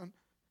I done?"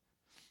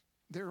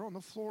 There on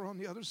the floor on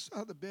the other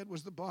side of the bed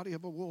was the body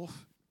of a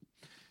wolf.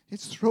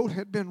 Its throat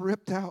had been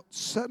ripped out.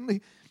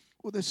 Suddenly,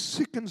 with a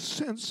sickened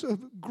sense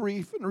of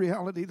grief and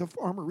reality, the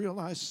farmer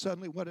realized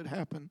suddenly what had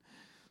happened.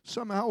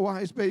 Somehow while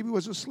his baby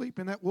was asleep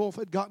and that wolf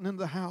had gotten into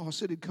the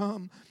house, it had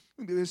come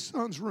into his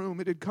son's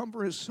room. It had come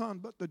for his son,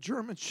 but the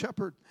German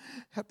Shepherd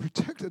had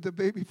protected the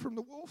baby from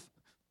the wolf.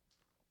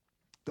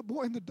 The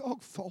boy and the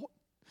dog fought.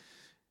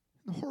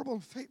 In the horrible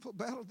and fateful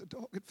battle, the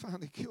dog had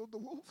finally killed the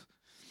wolf.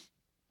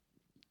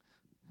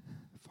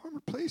 The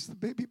farmer placed the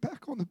baby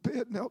back on the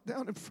bed, knelt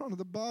down in front of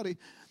the body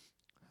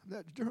of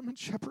that German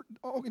Shepherd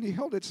dog, and he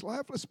held its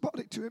lifeless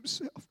body to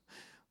himself.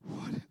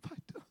 What have I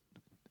done?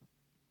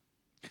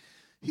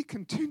 He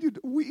continued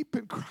to weep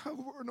and cry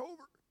over and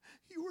over.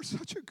 You were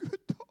such a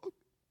good dog.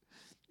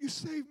 You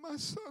saved my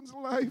son's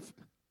life.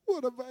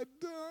 What have I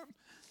done?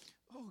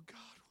 Oh,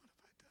 God, what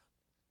have I done?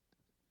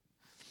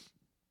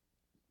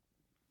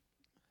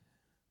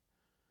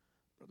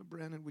 Brother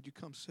Brandon, would you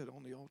come sit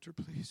on the altar,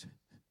 please?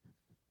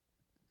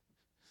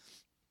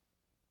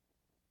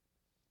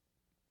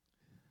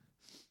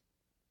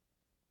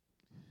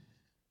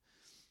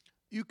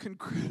 You can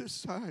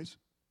criticize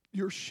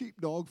your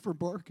sheepdog for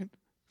barking.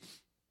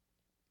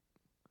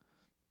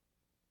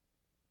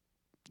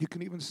 You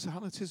can even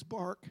silence his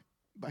bark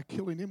by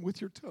killing him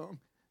with your tongue.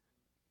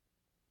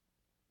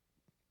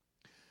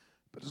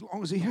 But as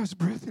long as he has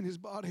breath in his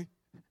body,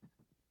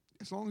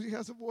 as long as he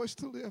has a voice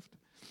to lift,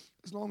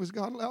 as long as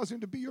God allows him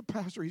to be your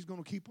pastor, he's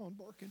going to keep on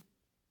barking.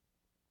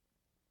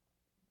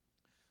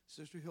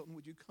 Sister Hilton,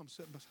 would you come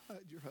sit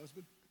beside your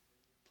husband?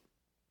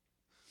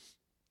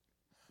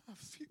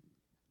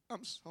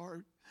 I'm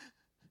sorry.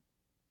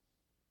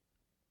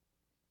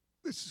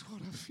 This is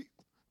what I feel.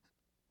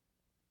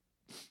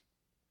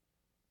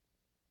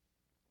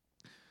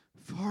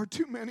 Far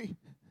too many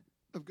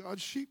of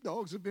God's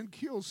sheepdogs have been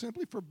killed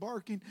simply for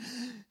barking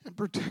and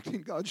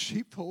protecting God's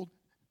sheepfold.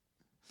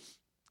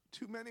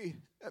 Too many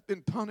have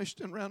been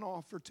punished and ran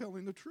off for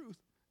telling the truth.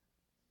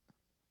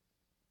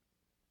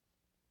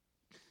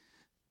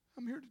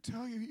 I'm here to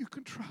tell you, you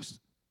can trust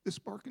this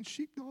barking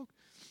sheepdog.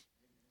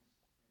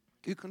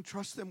 You can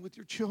trust them with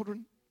your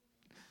children.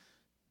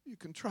 You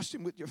can trust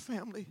him with your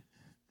family.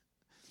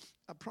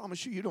 I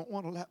promise you, you don't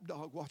want a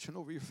lapdog watching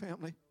over your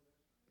family.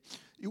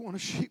 You want a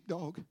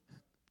sheepdog.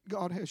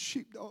 God has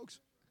sheepdogs.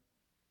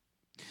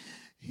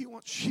 He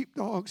wants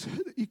sheepdogs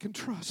that you can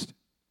trust.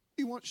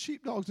 He wants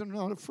sheepdogs that are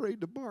not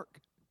afraid to bark.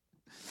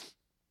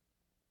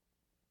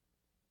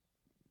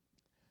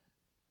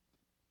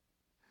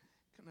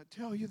 Can I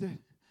tell you that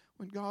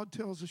when God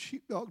tells a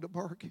sheepdog to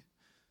bark,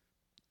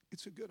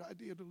 it's a good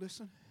idea to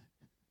listen?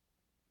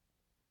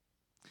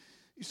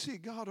 You see,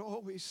 God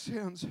always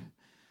sends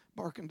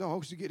barking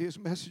dogs to get his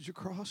message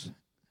across.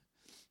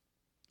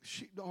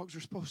 Sheepdogs are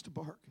supposed to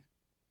bark.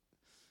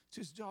 It's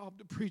his job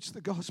to preach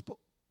the gospel.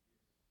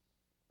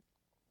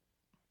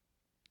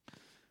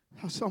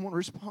 How someone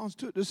responds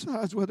to it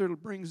decides whether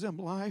it brings them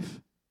life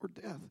or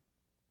death.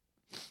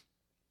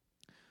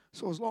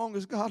 So as long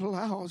as God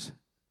allows,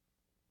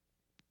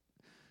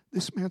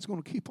 this man's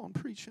going to keep on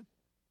preaching.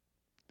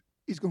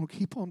 He's going to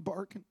keep on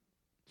barking.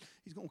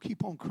 He's going to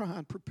keep on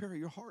crying. Prepare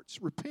your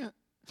hearts. Repent.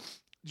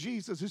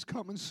 Jesus is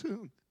coming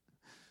soon.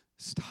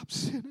 Stop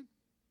sinning.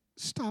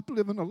 Stop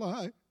living a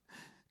lie.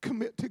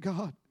 Commit to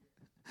God.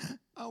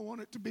 I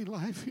want it to be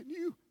life in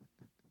you.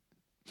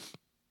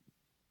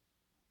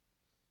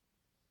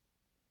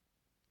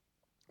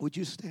 Would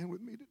you stand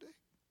with me today?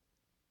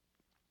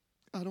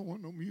 I don't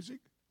want no music.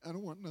 I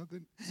don't want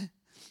nothing.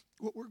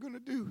 What we're going to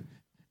do,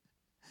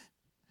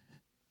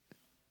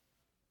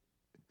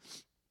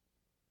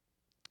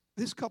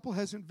 this couple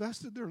has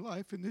invested their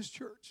life in this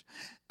church.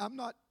 I'm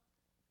not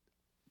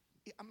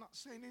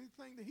saying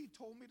anything that he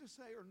told me to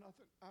say or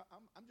nothing.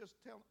 I'm just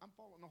telling, I'm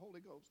following the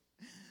Holy Ghost.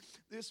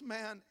 This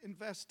man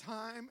invests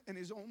time and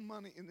his own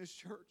money in this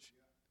church.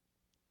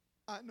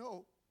 I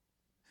know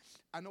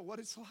what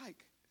it's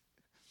like.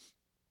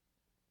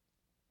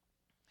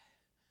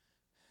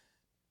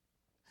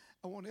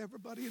 I want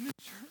everybody in this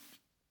church.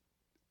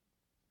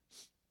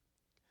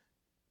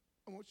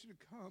 I want you to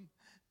come.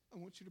 I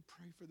want you to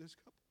pray for this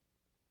couple.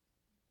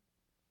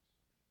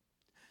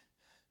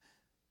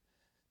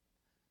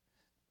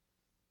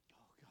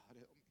 Oh, God,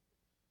 help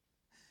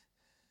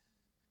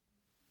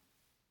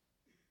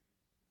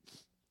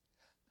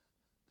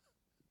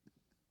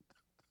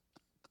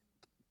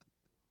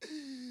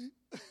me.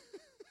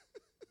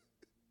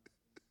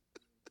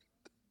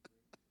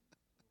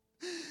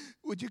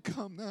 Would you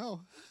come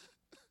now?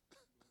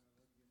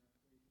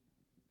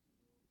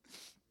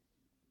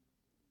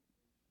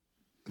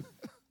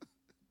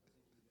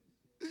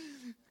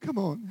 Come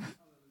on.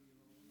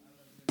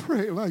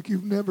 Pray like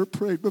you've never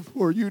prayed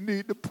before. You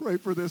need to pray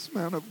for this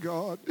man of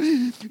God.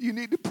 You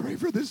need to pray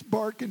for this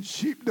barking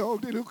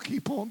sheepdog that'll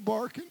keep on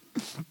barking.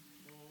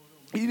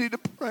 You need to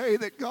pray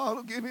that God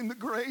will give him the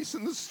grace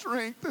and the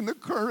strength and the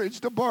courage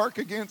to bark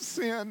against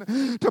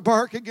sin, to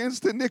bark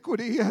against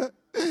iniquity.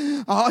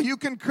 Oh, you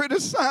can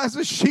criticize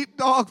a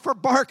sheepdog for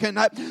barking.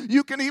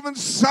 You can even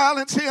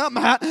silence him,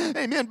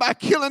 amen, by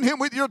killing him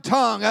with your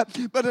tongue.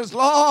 But as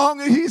long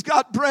as he's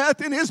got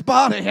breath in his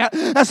body,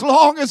 as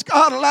long as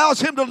God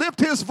allows him to lift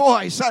his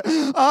voice,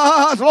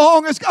 as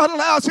long as God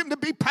allows him to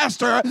be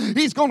pastor,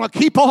 he's going to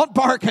keep on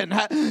barking.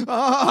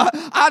 I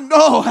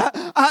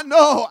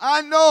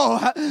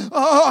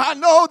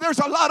know there's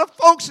a lot of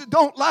folks that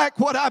don't like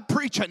what I'm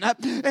preaching.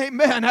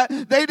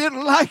 Amen. They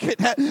didn't like it.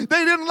 They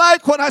didn't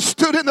like when I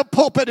stood in the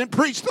pulpit and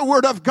preach the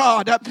word of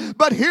God.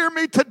 But hear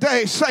me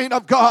today, saint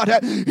of God.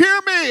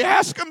 Hear me.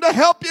 Ask him to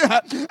help you.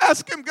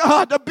 Ask him,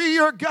 God, to be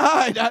your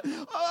guide.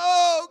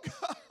 Oh,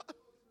 God.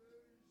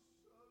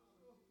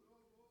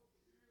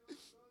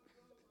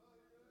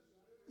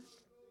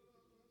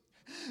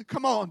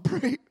 Come on,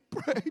 pray.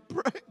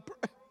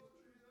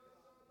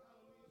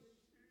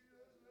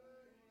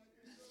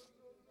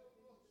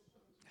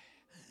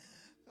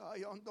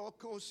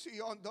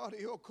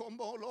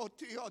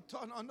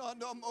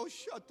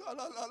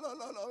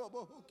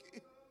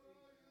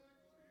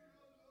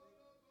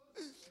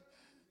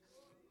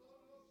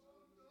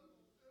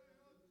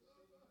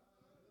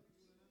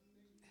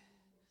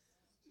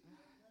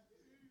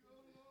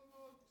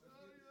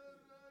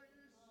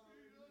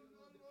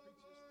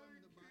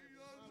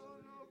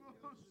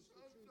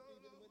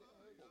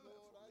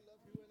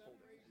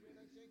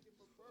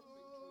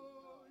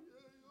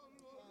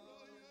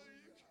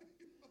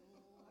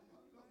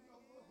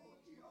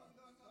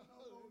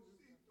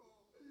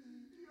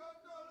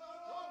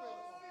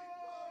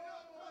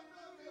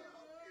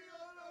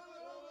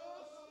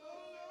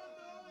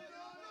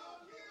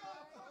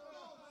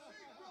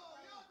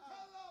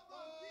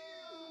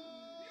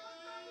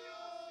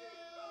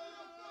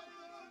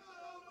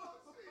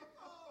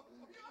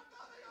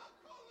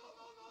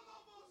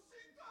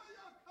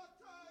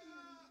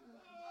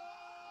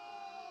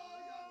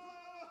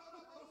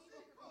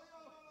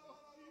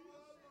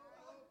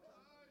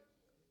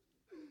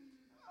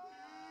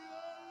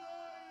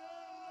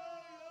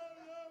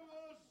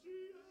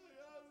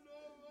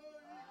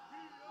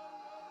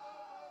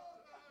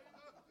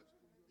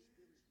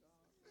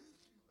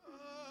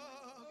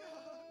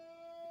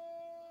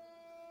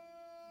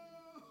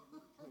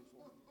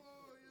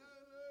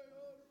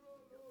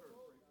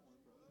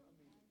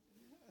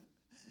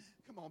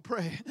 on,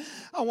 pray.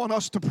 I want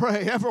us to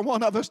pray, every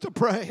one of us to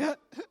pray.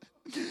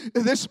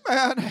 This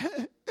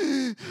man,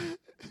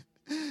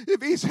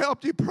 if he's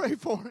helped you, pray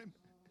for him.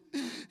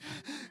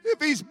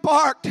 If he's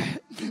barked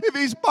at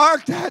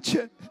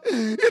you,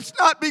 it's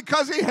not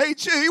because he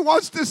hates you. He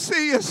wants to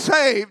see you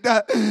saved.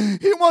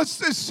 He wants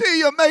to see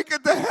you make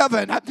it to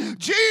heaven.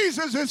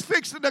 Jesus is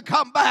fixing to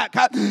come back.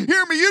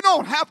 Hear me, you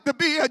don't have to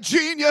be a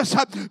genius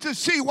to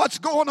see what's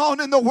going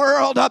on in the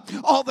world.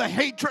 All the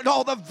hatred,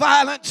 all the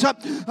violence,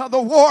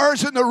 the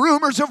wars and the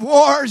rumors of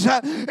wars.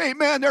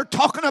 Amen. They're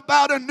talking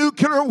about a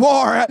nuclear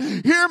war.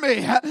 Hear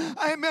me.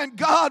 Amen.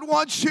 God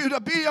wants you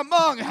to be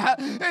among,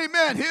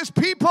 amen, His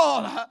people.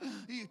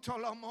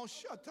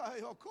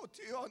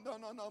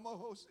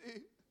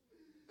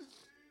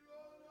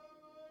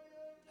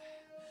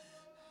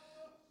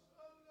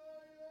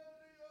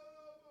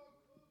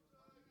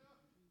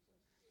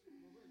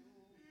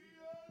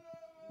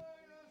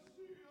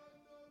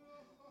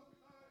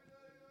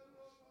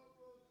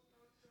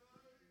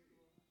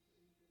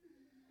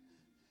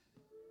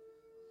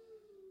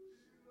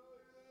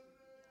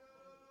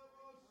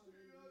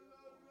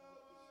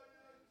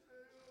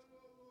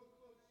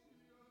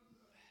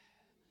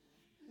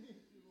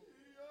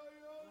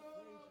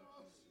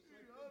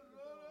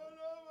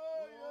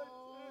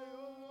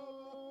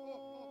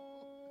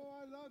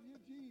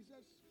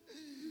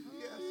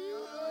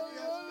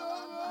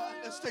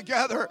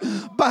 Together,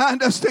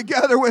 bind us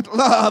together with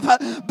love.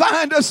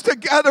 Bind us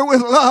together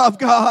with love,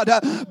 God.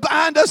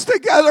 Bind us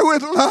together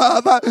with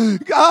love,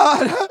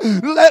 God.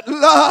 Let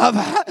love,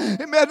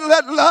 amen,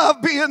 let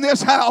love be in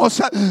this house.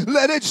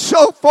 Let it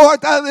show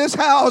forth out of this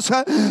house.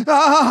 God,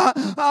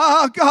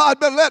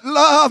 but let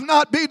love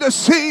not be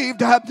deceived.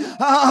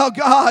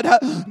 God,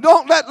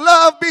 don't let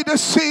love be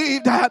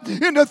deceived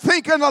into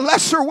thinking a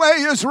lesser way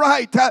is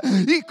right.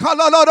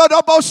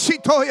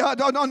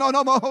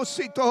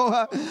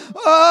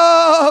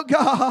 Oh,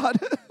 God.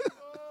 Oh,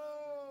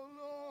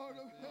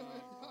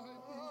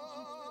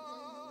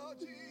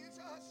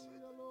 Jesus.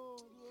 Oh,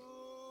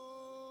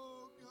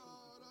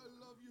 God, I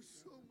love you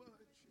so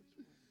much.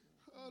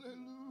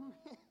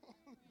 Hallelujah.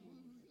 Oh,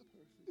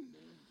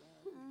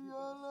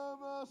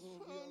 God, you are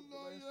truly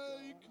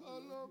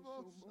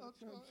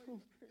good.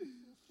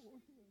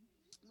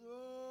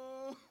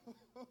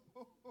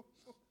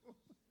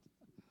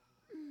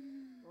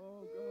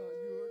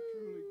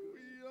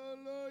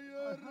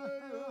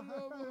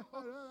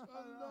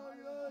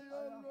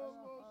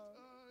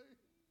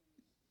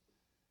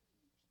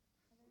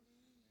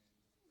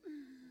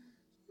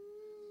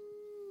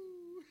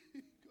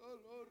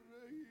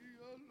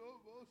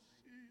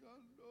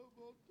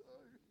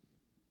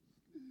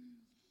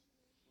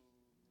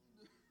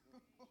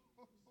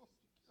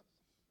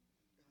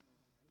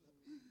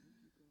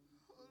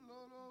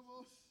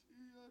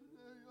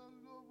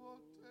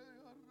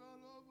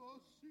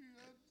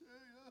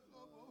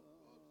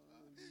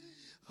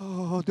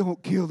 Oh,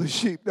 don't kill the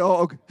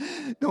sheepdog.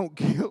 Don't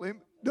kill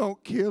him.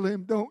 Don't kill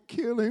him. Don't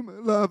kill him.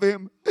 Love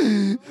him.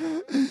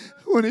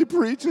 When he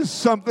preaches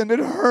something that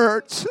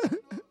hurts,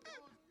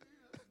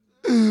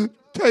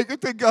 take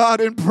it to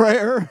God in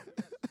prayer.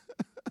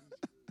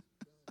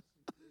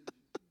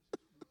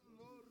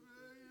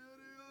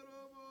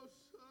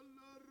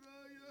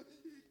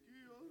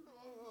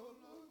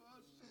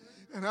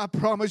 And I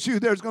promise you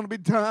there's going to be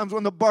times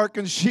when the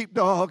barking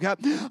sheepdog,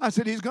 I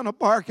said he's going to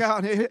bark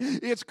out.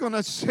 It's going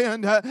to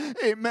send,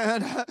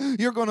 amen.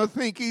 You're going to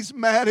think he's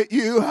mad at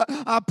you.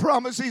 I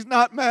promise he's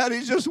not mad.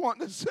 He's just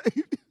wanting to save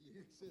you.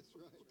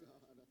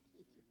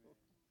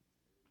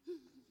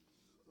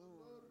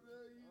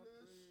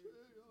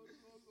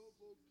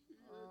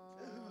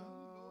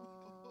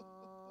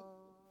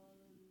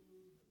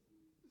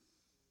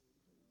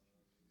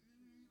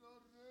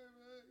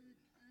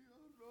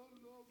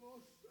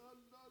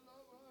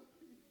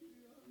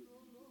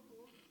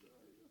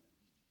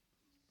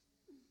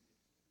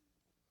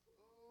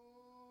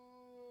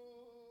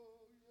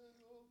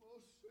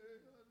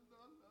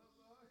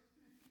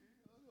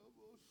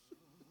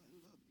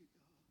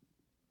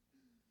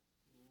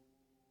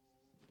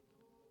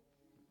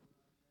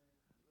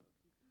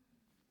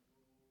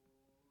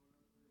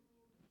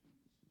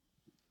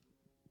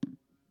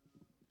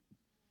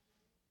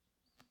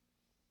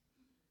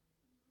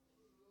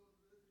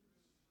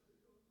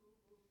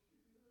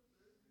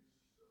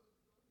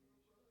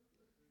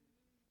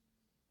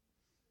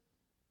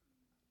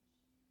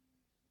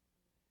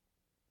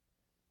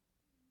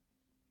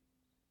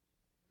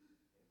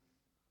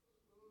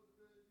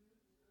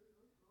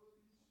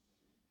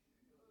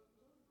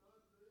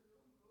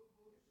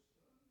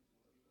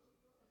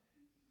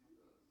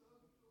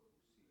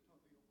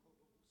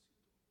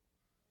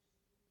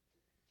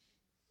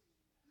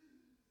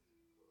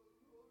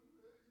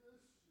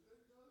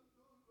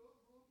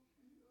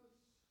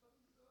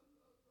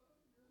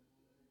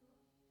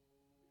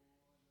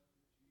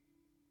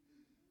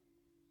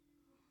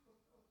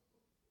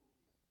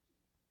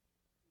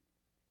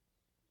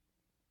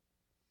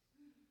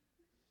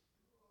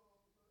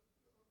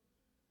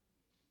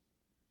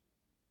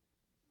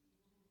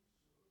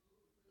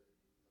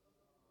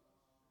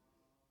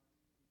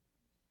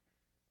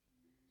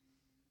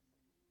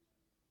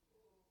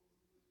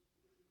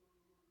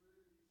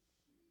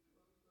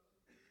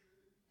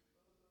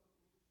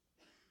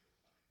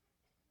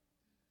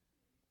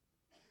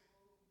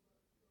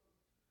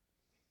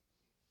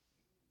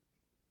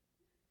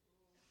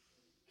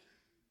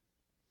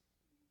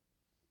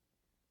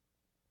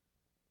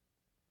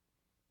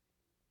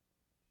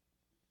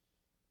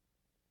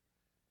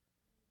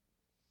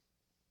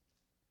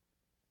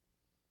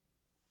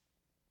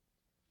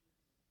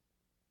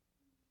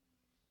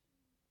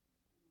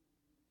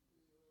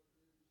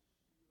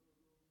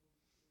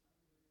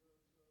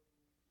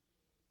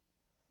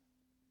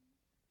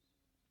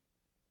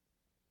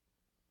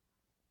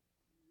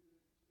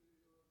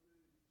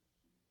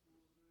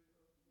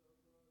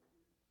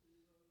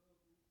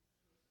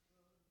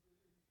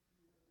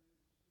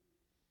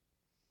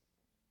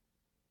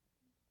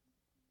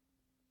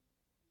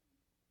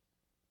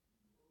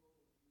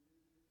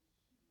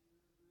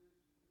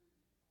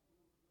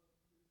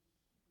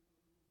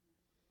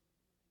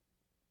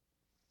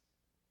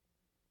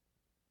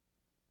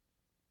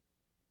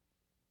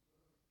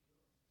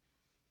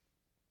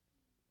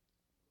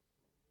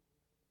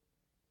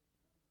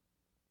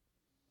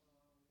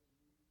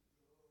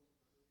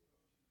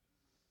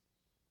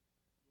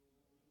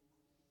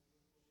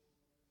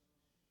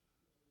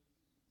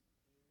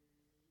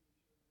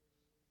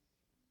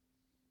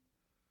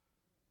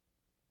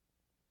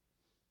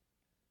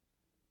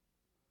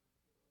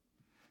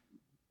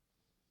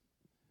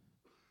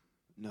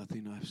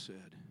 Nothing I've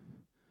said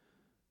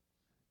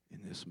in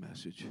this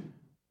message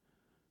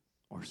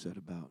or said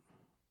about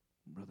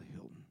Brother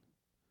Hilton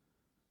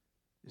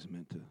is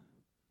meant to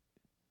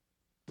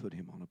put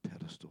him on a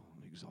pedestal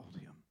and exalt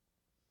him.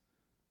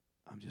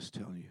 I'm just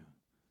telling you,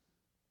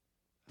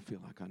 I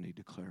feel like I need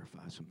to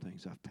clarify some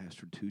things. I've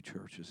pastored 2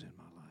 churches in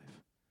my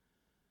life.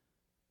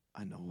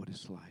 I know what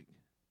it's like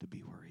to be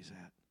where he's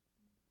at.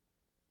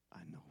 I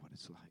know what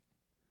it's like.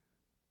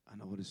 I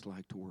know what it's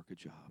like to work a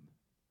job.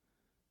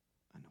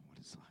 I know what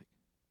it's like.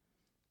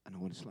 I know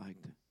what it's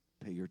like to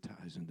pay your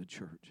tithes in the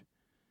church.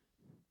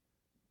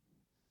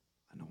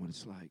 I know what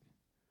it's like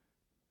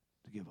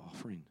to give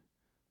offering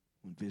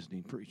when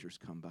visiting preachers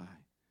come by.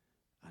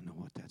 I know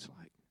what that's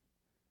like.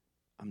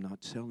 I'm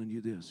not telling you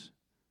this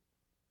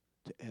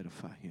to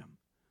edify him.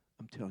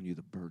 I'm telling you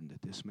the burden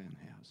that this man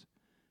has.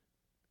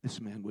 This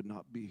man would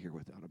not be here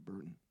without a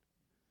burden.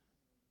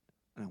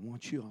 And I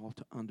want you all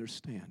to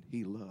understand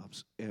he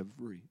loves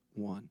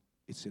everyone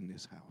that's in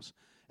this house.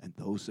 And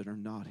those that are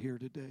not here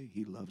today,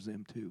 he loves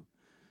them too.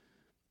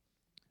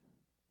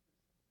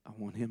 I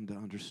want him to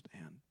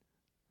understand.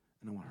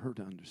 And I want her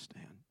to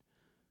understand.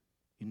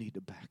 You need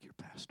to back your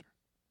pastor.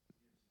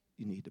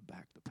 You need to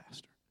back the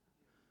pastor.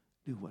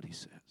 Do what he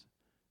says.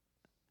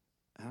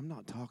 And I'm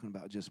not talking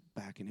about just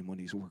backing him when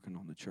he's working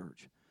on the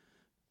church.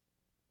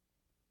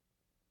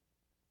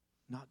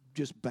 Not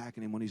just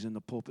backing him when he's in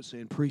the pulpit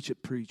saying, preach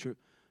it, preacher.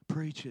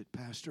 Preach it,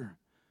 pastor.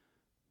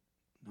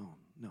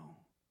 No.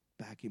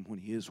 Back him when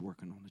he is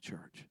working on the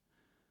church.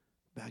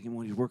 Back him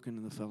when he's working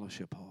in the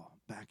fellowship hall.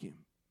 Back him.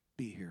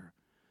 Be here.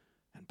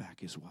 And back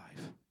his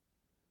wife.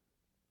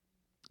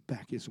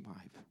 Back his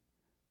wife.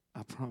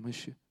 I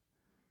promise you,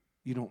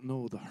 you don't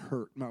know the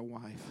hurt my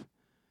wife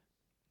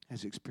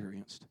has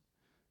experienced.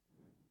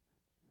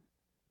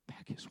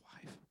 Back his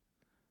wife.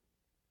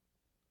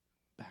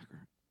 Back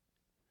her.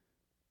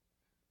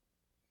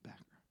 Back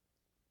her.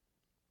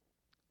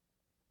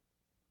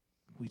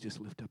 We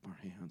just lift up our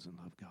hands and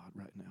love God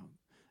right now.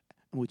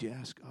 And would you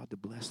ask God to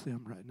bless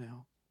them right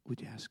now?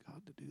 Would you ask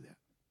God to do that?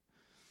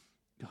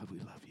 God, we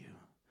love you.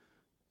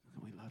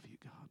 We love you,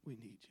 God. We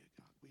need you,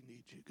 God. We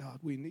need you, God.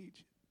 We need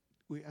you.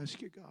 We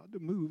ask you, God, to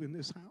move in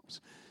this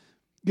house.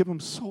 Give them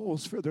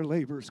souls for their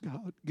labors,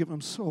 God. Give them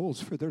souls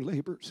for their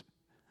labors.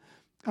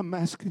 I'm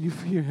asking you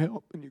for your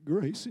help and your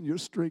grace and your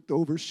strength to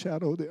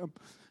overshadow them.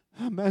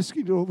 I'm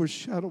asking you to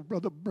overshadow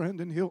Brother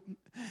Brandon Hilton.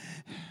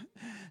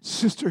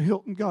 Sister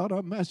Hilton, God,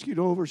 I'm asking you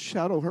to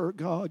overshadow her,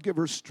 God. Give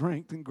her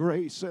strength and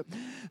grace,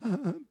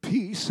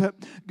 peace,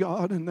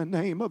 God, in the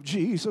name of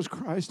Jesus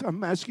Christ.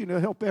 I'm asking you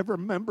to help every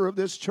member of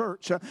this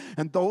church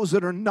and those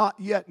that are not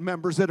yet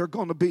members that are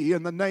going to be,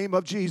 in the name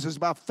of Jesus,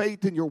 by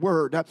faith in your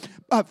word,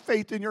 by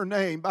faith in your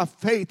name, by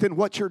faith in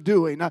what you're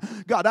doing.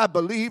 God, I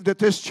believe that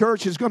this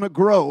church is going to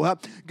grow.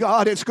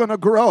 God, it's going to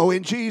grow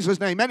in Jesus'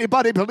 name.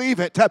 Anybody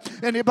believe it?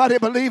 Anybody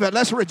believe it?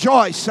 Let's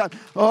rejoice.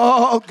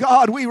 Oh,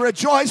 God, we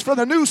rejoice for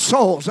the new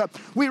souls.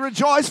 We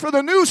rejoice for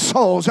the new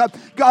souls.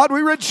 God,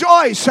 we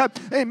rejoice,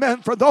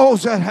 amen, for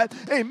those that,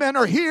 amen,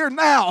 are here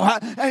now,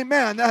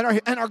 amen,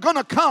 and are going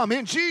to come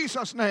in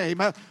Jesus' name.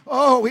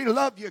 Oh, we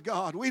love you,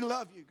 God. We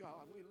love you,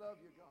 God. We love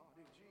you, God,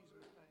 in Jesus'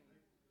 name.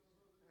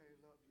 I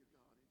love you,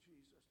 God, in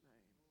Jesus'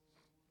 name.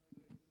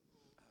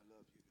 I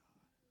love you,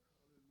 God.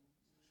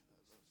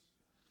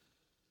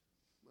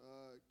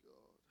 My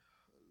God,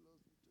 I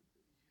love you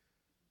today.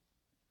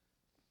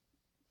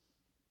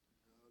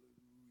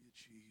 Hallelujah,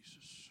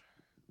 Jesus.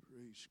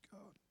 Praise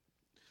God.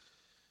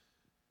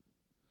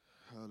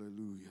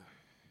 Hallelujah.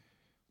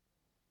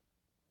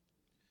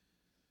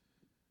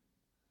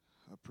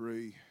 I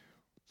pray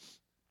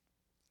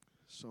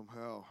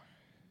somehow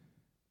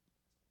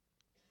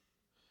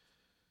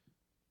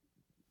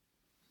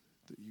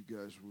that you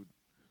guys would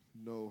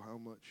know how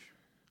much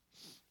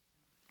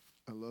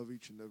I love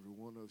each and every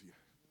one of you,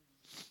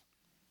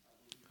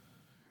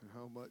 and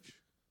how much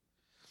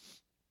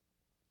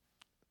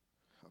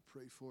I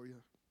pray for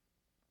you,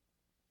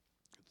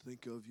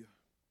 think of you,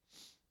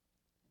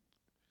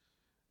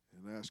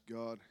 and ask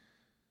God.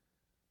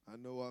 I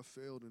know I've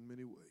failed in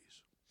many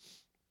ways.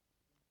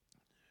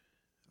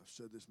 I've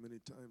said this many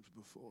times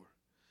before.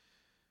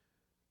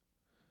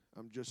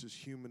 I'm just as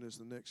human as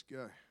the next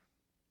guy,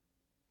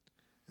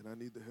 and I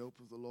need the help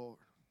of the Lord.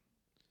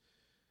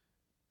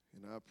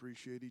 And I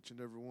appreciate each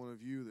and every one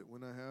of you that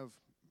when I have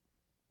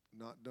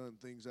not done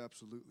things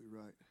absolutely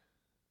right,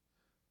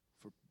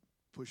 for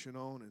pushing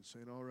on and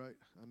saying, all right,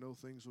 I know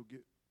things will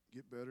get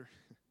better.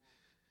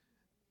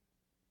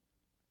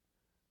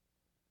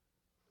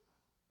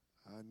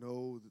 I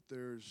know that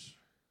there's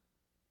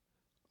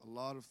a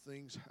lot of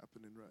things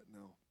happening right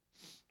now.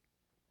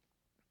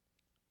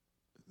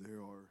 There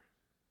are,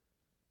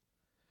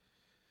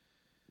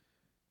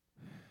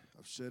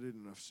 I've said it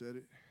and I've said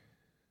it,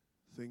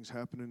 things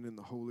happening in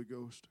the Holy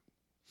Ghost.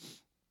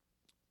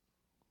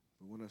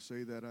 But when I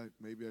say that,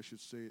 maybe I should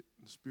say it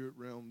in the spirit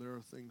realm. There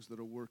are things that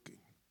are working.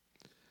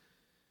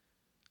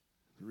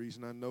 The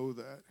reason I know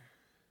that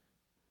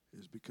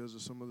is because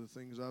of some of the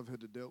things I've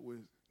had to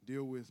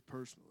deal with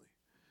personally.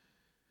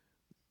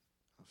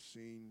 I've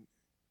seen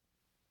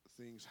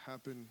things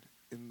happen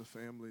in the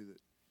family that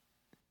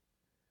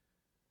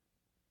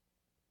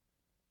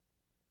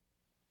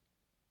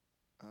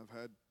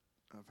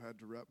I've had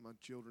to wrap my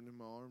children in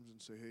my arms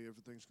and say, hey,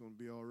 everything's going to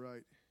be all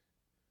right.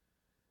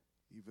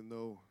 Even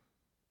though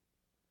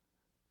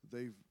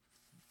they've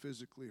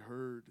physically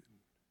heard and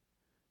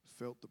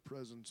felt the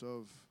presence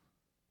of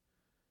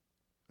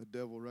a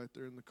devil right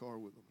there in the car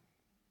with them.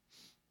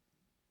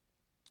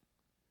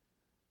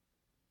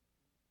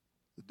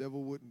 The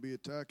devil wouldn't be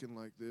attacking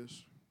like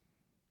this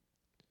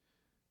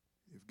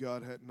if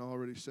God hadn't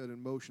already set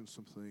in motion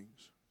some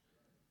things.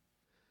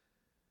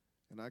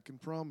 And I can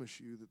promise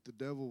you that the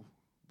devil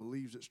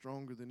believes it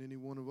stronger than any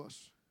one of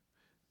us,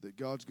 that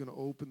God's going to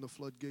open the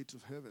floodgates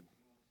of heaven.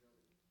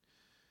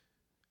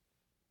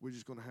 We're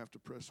just going to have to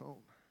press on.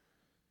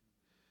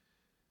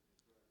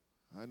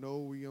 I know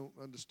we don't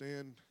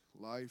understand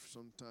life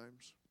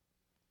sometimes,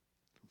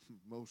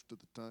 most of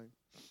the time.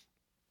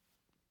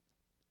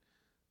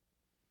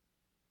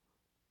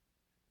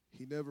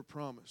 He never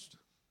promised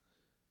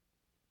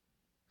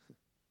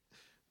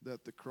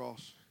that the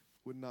cross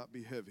would not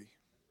be heavy.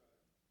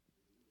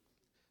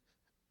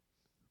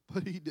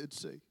 But he did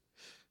say,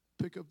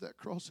 pick up that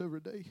cross every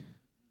day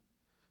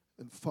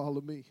and follow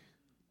me.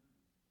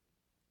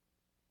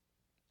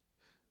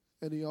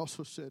 And he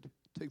also said,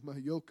 take my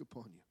yoke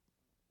upon you.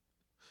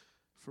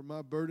 For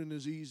my burden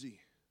is easy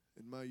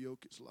and my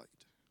yoke is light.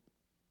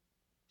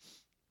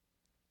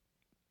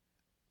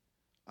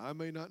 I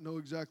may not know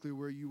exactly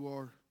where you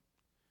are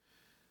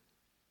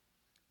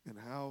and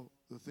how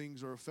the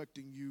things are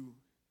affecting you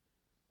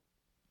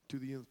to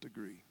the nth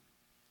degree.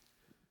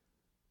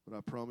 But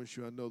I promise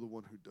you, I know the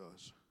one who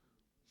does.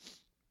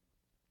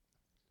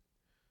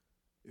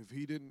 If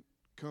he didn't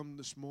come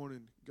this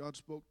morning, God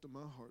spoke to my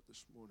heart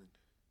this morning.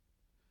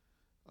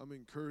 I'm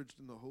encouraged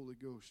in the Holy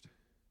Ghost.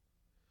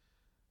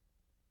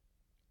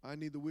 I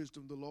need the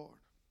wisdom of the Lord.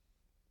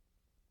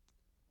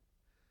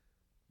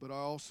 But I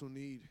also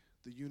need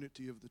the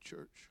unity of the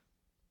church.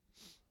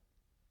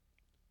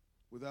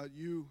 Without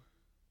you,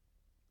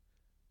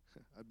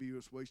 I'd be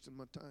just wasting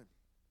my time.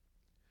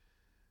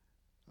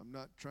 I'm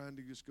not trying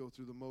to just go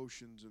through the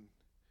motions and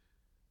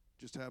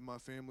just have my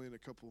family and a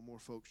couple more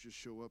folks just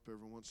show up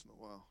every once in a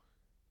while.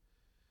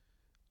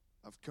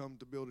 I've come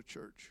to build a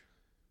church.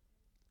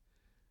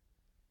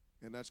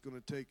 And that's going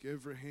to take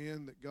every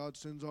hand that God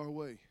sends our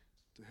way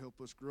to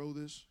help us grow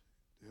this,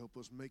 to help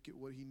us make it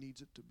what he needs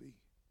it to be.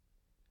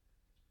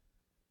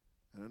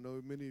 And I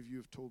know many of you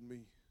have told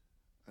me,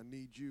 I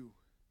need you.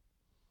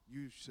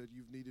 You said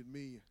you've needed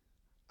me.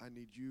 I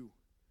need you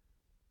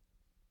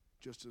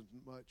just as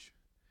much.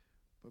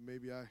 But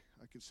maybe I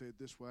could say it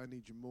this way, I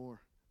need you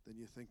more than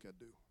you think I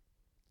do.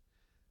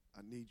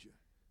 I need you.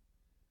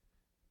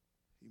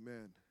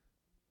 Amen.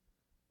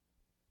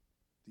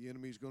 The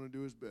enemy's going to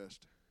do his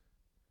best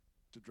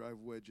to drive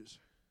wedges.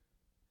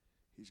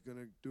 He's going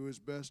to do his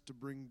best to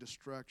bring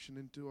distraction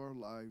into our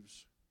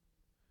lives.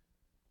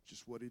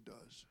 Just what he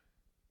does.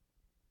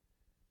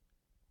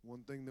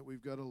 One thing that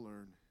we've got to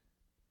learn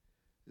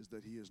is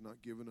that he has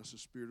not given us a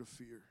spirit of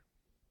fear,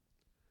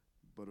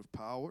 but of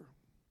power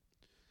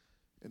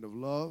and of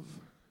love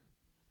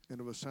and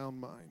of a sound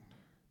mind.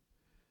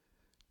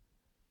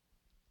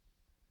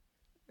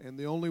 And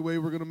the only way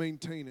we're going to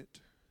maintain it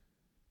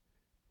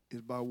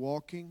is by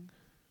walking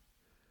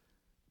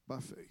by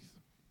faith.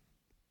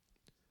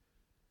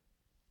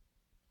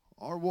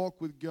 Our walk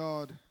with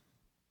God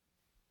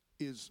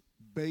is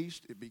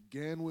based, it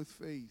began with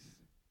faith.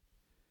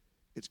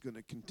 It's going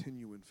to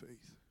continue in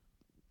faith.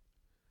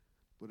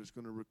 But it's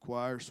going to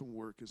require some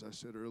work, as I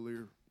said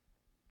earlier.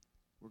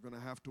 We're going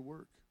to have to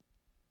work.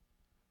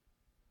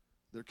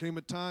 There came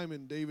a time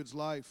in David's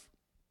life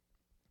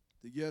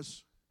that,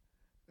 yes,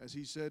 as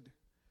he said,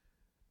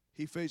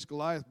 he faced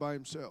Goliath by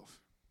himself.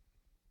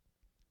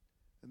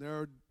 And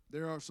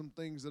there are some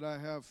things that I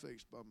have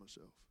faced by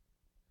myself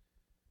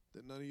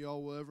that none of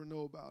y'all will ever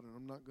know about, and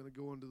I'm not going to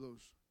go into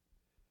those.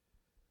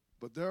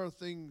 But there are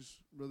things,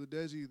 Brother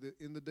Desi, that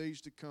in the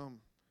days to come,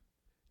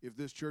 if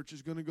this church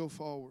is going to go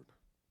forward,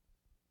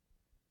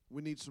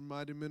 we need some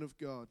mighty men of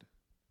God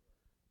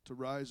to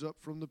rise up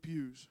from the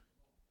pews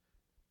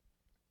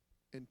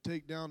and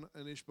take down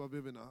an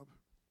Ishbabibinab.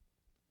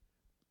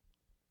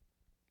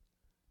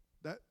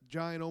 That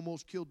giant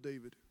almost killed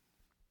David.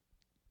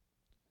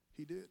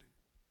 He did.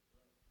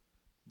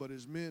 But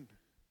his men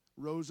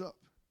rose up,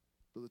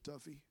 Brother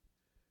Tuffy,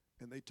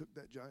 and they took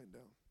that giant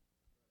down.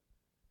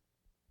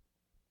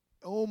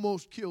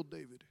 Almost killed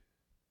David.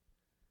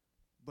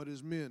 But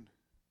his men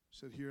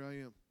said, here I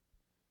am.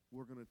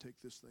 We're going to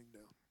take this thing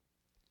down.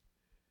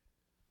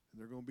 And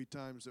there are going to be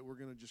times that we're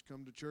going to just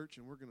come to church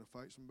and we're going to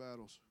fight some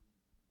battles.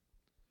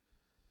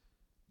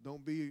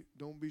 Don't be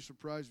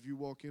surprised if you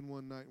walk in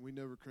one night and we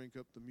never crank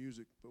up the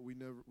music, but we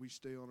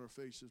stay on our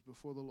faces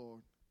before the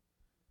Lord.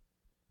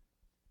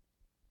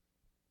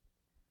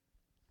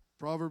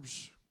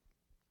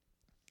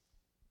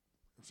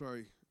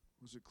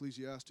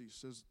 Ecclesiastes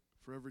says,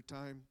 for every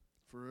time,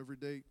 for every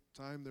day,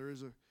 time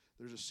there's a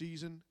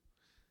season.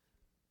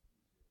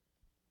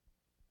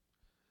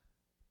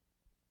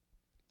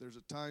 There's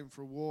a time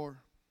for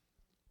war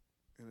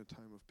and a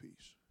time of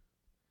peace.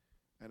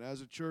 And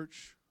as a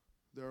church,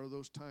 there are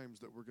those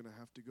times that we're going to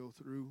have to go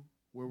through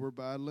where we're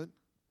battling.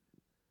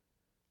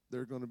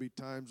 There are going to be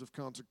times of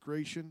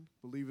consecration.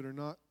 Believe it or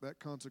not, that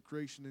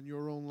consecration in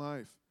your own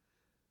life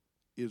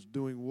is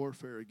doing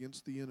warfare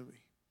against the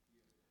enemy.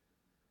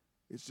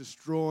 It's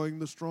destroying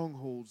the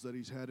strongholds that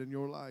he's had in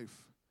your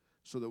life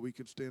so that we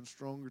can stand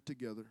stronger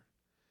together.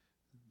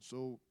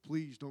 So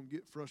please don't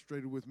get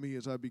frustrated with me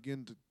as I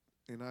begin to,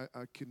 and I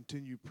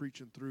continue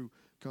preaching through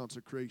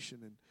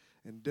consecration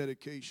and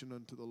dedication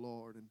unto the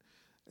Lord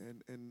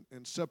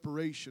and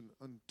separation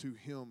unto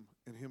Him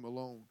and Him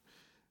alone.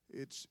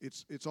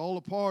 It's all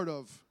a part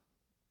of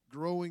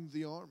growing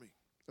the army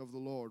of the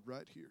Lord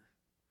right here.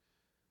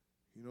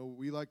 You know,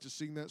 we like to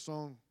sing that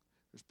song,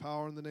 there's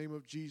power in the name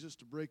of Jesus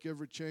to break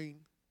every chain.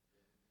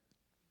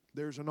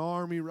 There's an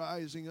army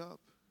rising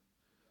up.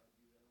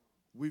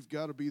 We've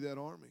got to be that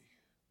army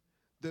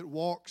that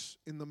walks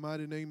in the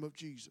mighty name of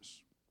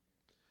Jesus.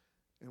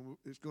 And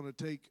it's going to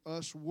take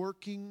us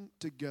working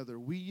together.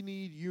 We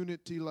need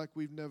unity like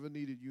we've never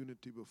needed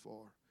unity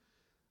before.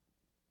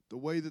 The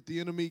way that the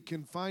enemy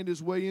can find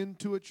his way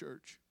into a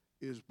church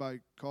is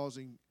by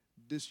causing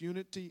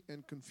disunity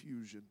and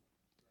confusion.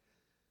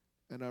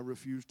 And I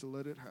refuse to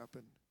let it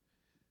happen.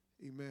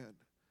 Amen.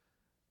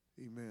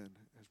 Amen.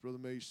 As Brother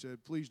May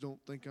said, please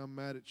don't think I'm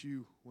mad at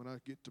you when I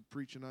get to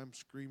preaching. I'm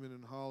screaming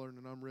and hollering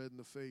and I'm red in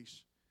the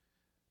face.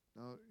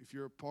 Now, if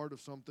you're a part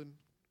of something,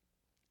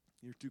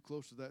 you're too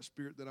close to that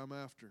spirit that I'm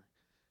after.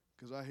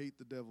 Because I hate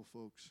the devil,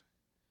 folks.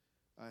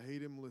 I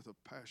hate him with a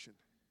passion.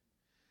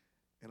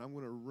 And I'm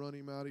going to run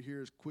him out of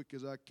here as quick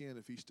as I can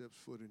if he steps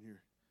foot in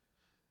here.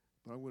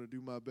 But I'm going to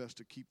do my best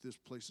to keep this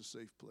place a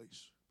safe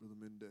place, Brother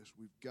Mendez.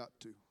 We've got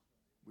to.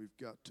 We've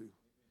got to.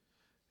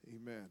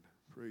 Amen.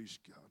 Praise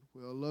God.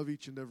 Well, I love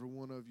each and every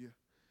one of you.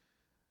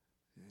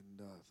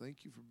 And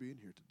thank you for being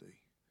here today.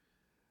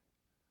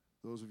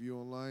 Those of you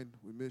online,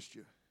 we missed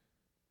you.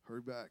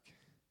 Hurry back.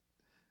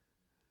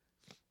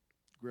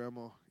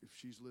 Grandma, if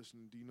she's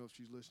listening, do you know if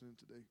she's listening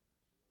today?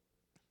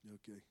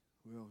 Okay.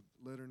 Well,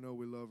 let her know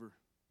we love her.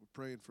 We're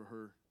praying for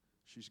her.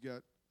 She's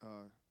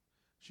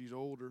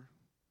older,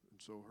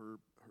 and so her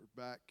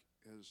back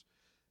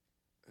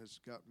has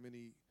got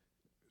many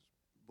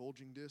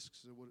bulging discs.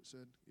 Is that what it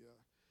said? Yeah.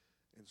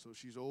 And so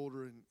she's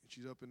older and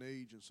she's up in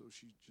age, and so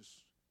she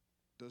just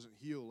doesn't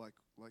heal like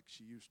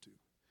she used to.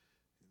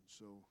 And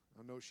so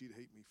I know she'd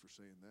hate me for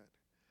saying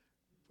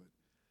that,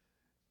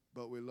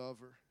 but we love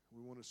her.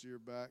 We want to see her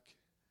back.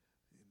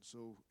 And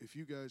so if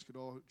you guys could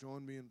all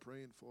join me in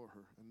praying for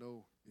her. I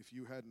know if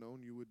you had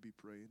known, you would be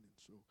praying. And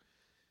so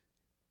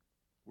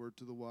word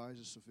to the wise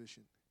is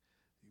sufficient.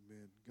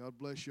 Amen. God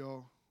bless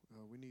y'all.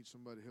 We need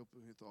somebody to help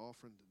us hit the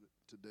offering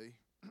today.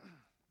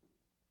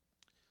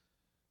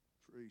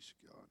 Praise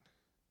God.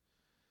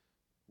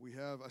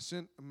 I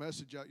sent a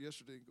message out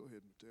yesterday. Go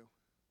ahead, Mateo.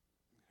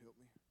 Help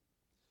me.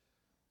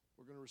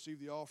 We're going to receive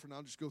the offering.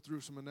 I'll just go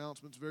through some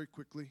announcements very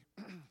quickly.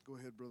 Go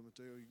ahead, Brother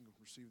Mateo. You can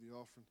receive the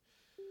offering.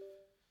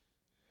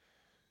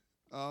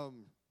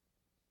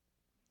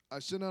 I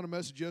sent out a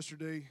message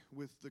yesterday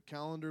with the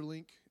calendar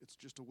link. It's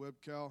just a web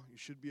cal. You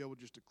should be able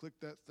just to click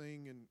that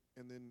thing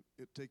and then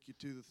it take you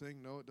to the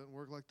thing. No, it doesn't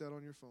work like that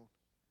on your phone.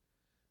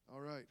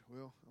 All right.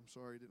 Well, I'm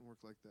sorry it didn't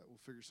work like that. We'll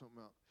figure something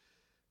out.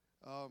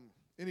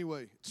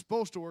 Anyway, it's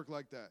supposed to work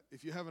like that.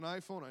 If you have an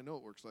iPhone, I know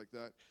it works like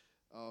that.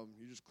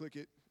 You just click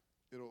it.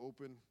 It'll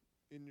open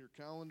in your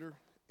calendar,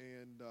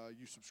 and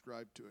you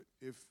subscribe to it.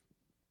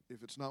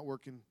 If it's not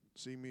working,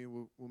 see me,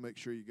 and we'll make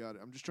sure you got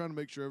it. I'm just trying to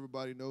make sure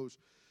everybody knows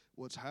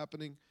what's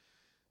happening.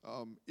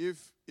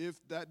 If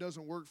that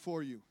doesn't work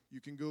for you,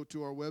 you can go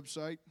to our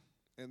website,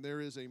 and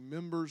there is a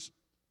members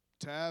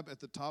tab at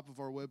the top of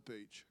our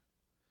webpage.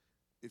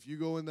 If you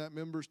go in that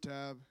members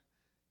tab,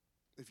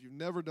 if you've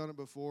never done it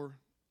before,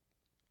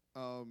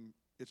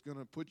 it's going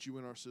to put you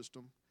in our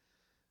system.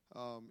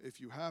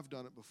 If you have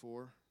done it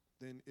before,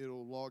 then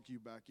it'll log you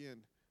back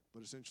in.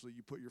 But essentially,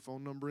 you put your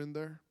phone number in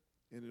there,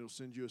 and it'll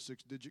send you a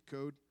 6-digit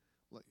code,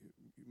 like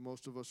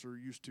most of us are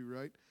used to,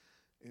 right?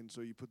 And so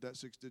you put that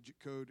 6-digit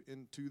code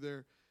into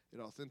there. It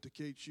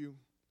authenticates you.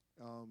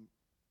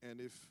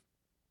 And if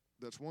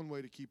that's one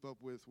way to keep up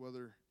with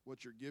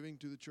what you're giving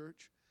to the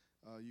church,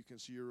 you can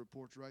see your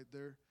reports right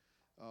there.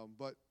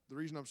 But the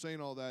reason I'm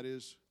saying all that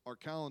is our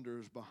calendar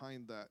is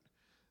behind that.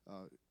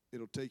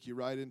 It'll take you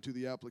right into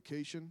the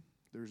application.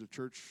 There's a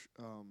church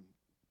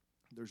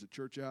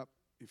app.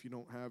 If you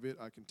don't have it,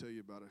 I can tell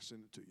you about it. I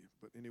send it to you.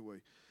 But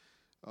anyway,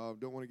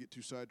 don't want to get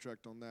too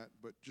sidetracked on that.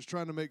 But just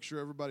trying to make sure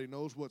everybody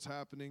knows what's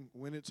happening,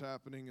 when it's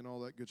happening, and all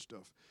that good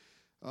stuff.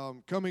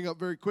 Coming up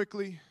very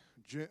quickly,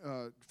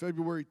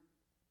 February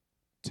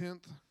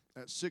 10th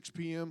at 6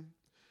 p.m.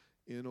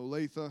 in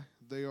Olathe,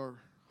 they are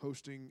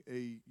hosting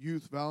a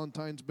youth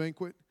Valentine's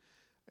banquet.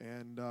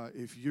 And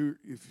if you're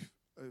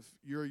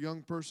a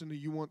young person and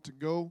you want to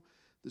go,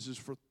 this is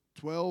for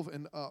 12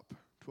 and up,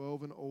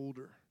 12 and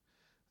older.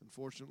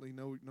 Unfortunately,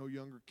 no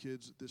younger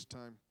kids at this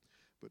time.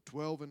 But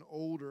 12 and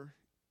older,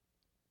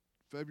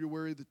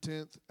 February the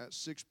 10th at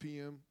 6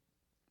 p.m.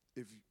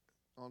 if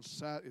on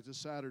it's a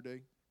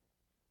Saturday,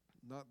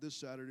 not this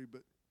Saturday,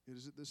 but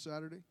is it this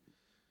Saturday?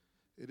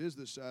 It is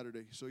this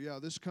Saturday. So yeah,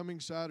 this coming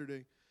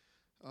Saturday,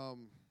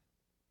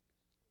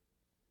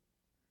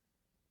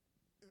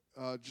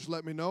 just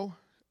let me know.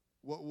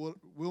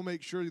 We'll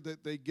make sure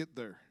that they get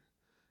there.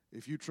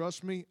 If you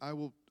trust me, I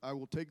will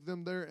take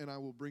them there and I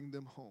will bring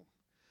them home.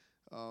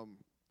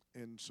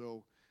 And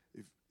so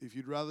if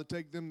you'd rather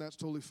take them, that's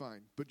totally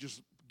fine. But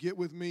just get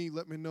with me.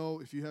 Let me know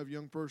if you have a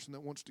young person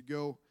that wants to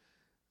go.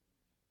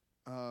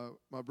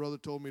 My brother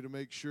told me to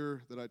make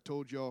sure that I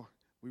told y'all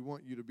we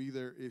want you to be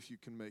there if you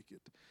can make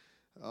it.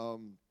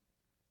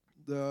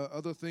 The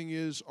other thing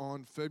is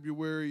on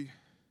February,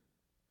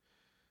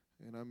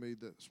 and I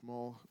made that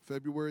small,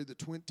 February the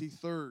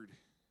 23rd,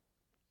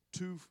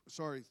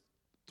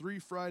 3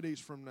 Fridays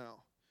from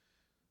now,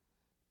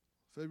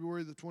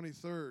 February the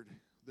 23rd,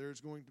 there's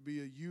going to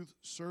be a youth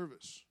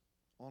service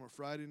on a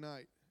Friday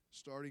night,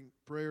 starting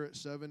prayer at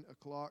 7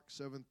 o'clock,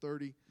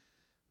 7:30,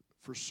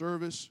 for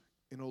service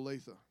in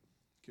Olathe,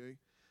 okay?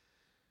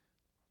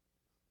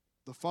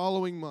 The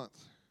following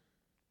month,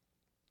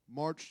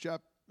 I'm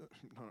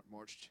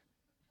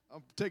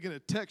taking a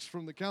text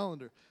from the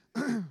calendar.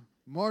 Oh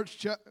my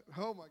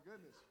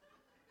goodness.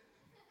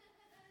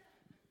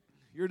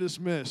 You're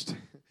dismissed.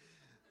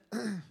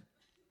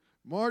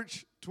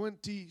 March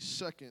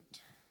 22nd.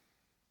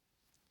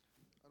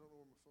 I don't know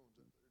where my phone's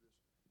at. There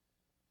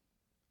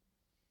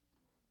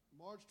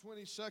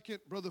it is. March 22nd,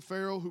 Brother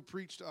Farrell, who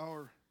preached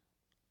our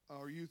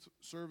youth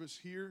service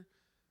here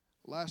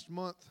last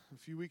month, a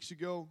few weeks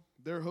ago,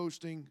 they're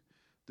hosting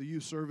the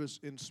youth service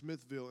in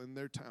Smithville in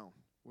their town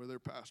where they're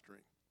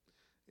pastoring.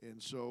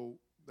 And so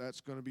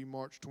that's going to be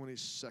March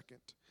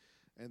 22nd.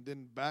 And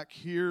then back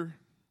here,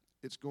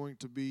 it's going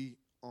to be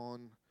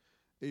on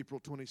April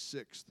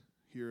 26th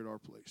here at our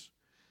place.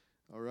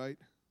 All right?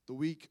 The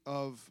week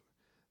of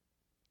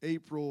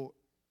April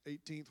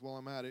 18th, while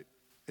I'm at it,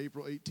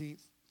 April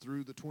 18th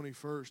through the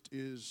 21st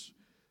is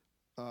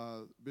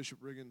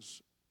Bishop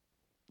Riggins'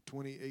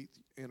 28th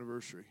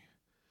anniversary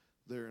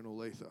there in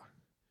Olathe.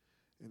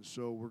 And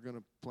so we're going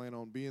to plan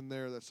on being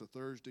there. That's a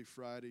Thursday,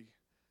 Friday.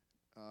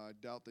 I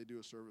doubt they do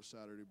a service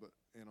Saturday,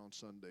 and on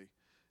Sunday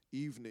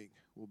evening.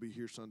 We'll be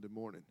here Sunday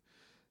morning,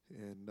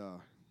 and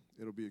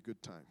it'll be a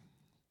good time.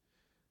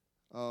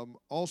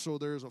 Also,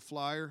 there's a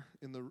flyer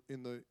in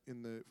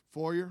the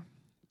foyer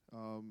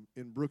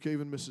in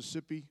Brookhaven,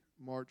 Mississippi,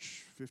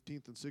 March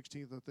 15th and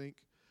 16th, I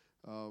think,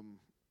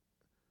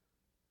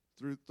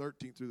 through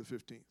 13th through the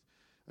 15th.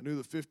 I knew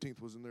the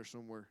 15th was in there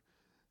somewhere.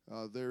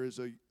 There is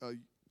a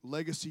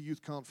Legacy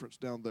Youth Conference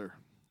down there,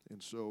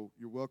 and so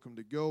you're welcome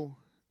to go.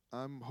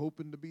 I'm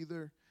hoping to be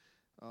there,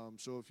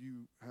 so if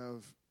you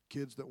have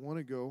kids that want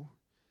to go,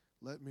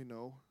 let me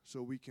know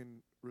so we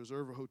can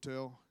reserve a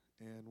hotel,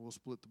 and we'll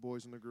split the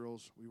boys and the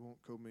girls. We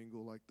won't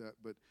commingle like that,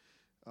 but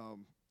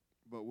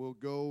we'll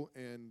go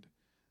and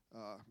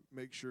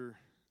make sure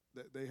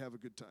that they have a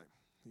good time.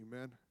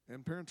 Amen.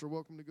 And parents are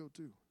welcome to go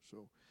too.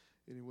 So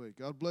anyway,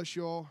 God bless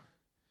you all.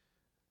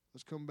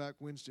 Let's come back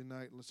Wednesday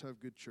night and let's have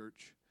good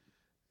church.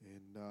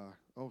 And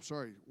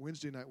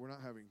Wednesday night we're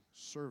not having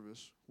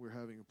service. We're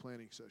having a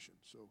planning session.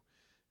 So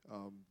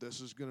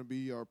this is going to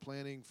be our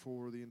planning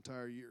for the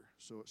entire year.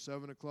 So at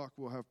 7 o'clock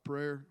we'll have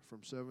prayer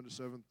from 7 to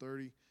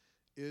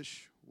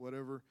 7:30-ish,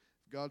 whatever.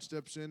 If God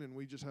steps in and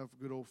we just have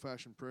a good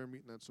old-fashioned prayer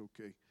meeting, that's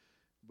okay.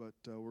 But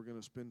we're going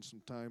to spend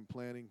some time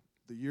planning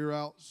the year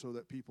out so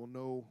that people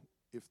know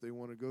if they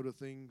want to go to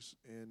things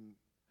and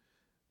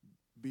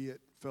be at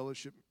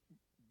fellowship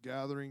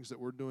gatherings that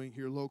we're doing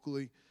here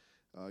locally.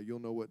 You'll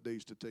know what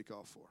days to take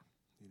off for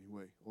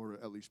anyway, or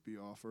at least be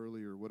off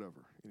early or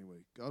whatever.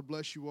 Anyway, God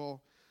bless you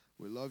all.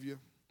 We love you,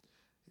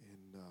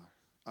 and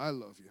I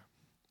love you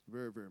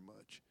very, very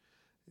much.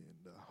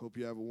 And hope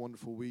you have a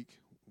wonderful week.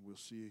 We'll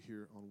see you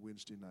here on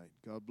Wednesday night.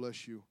 God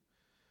bless you.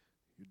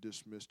 You're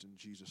dismissed in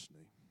Jesus'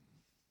 name.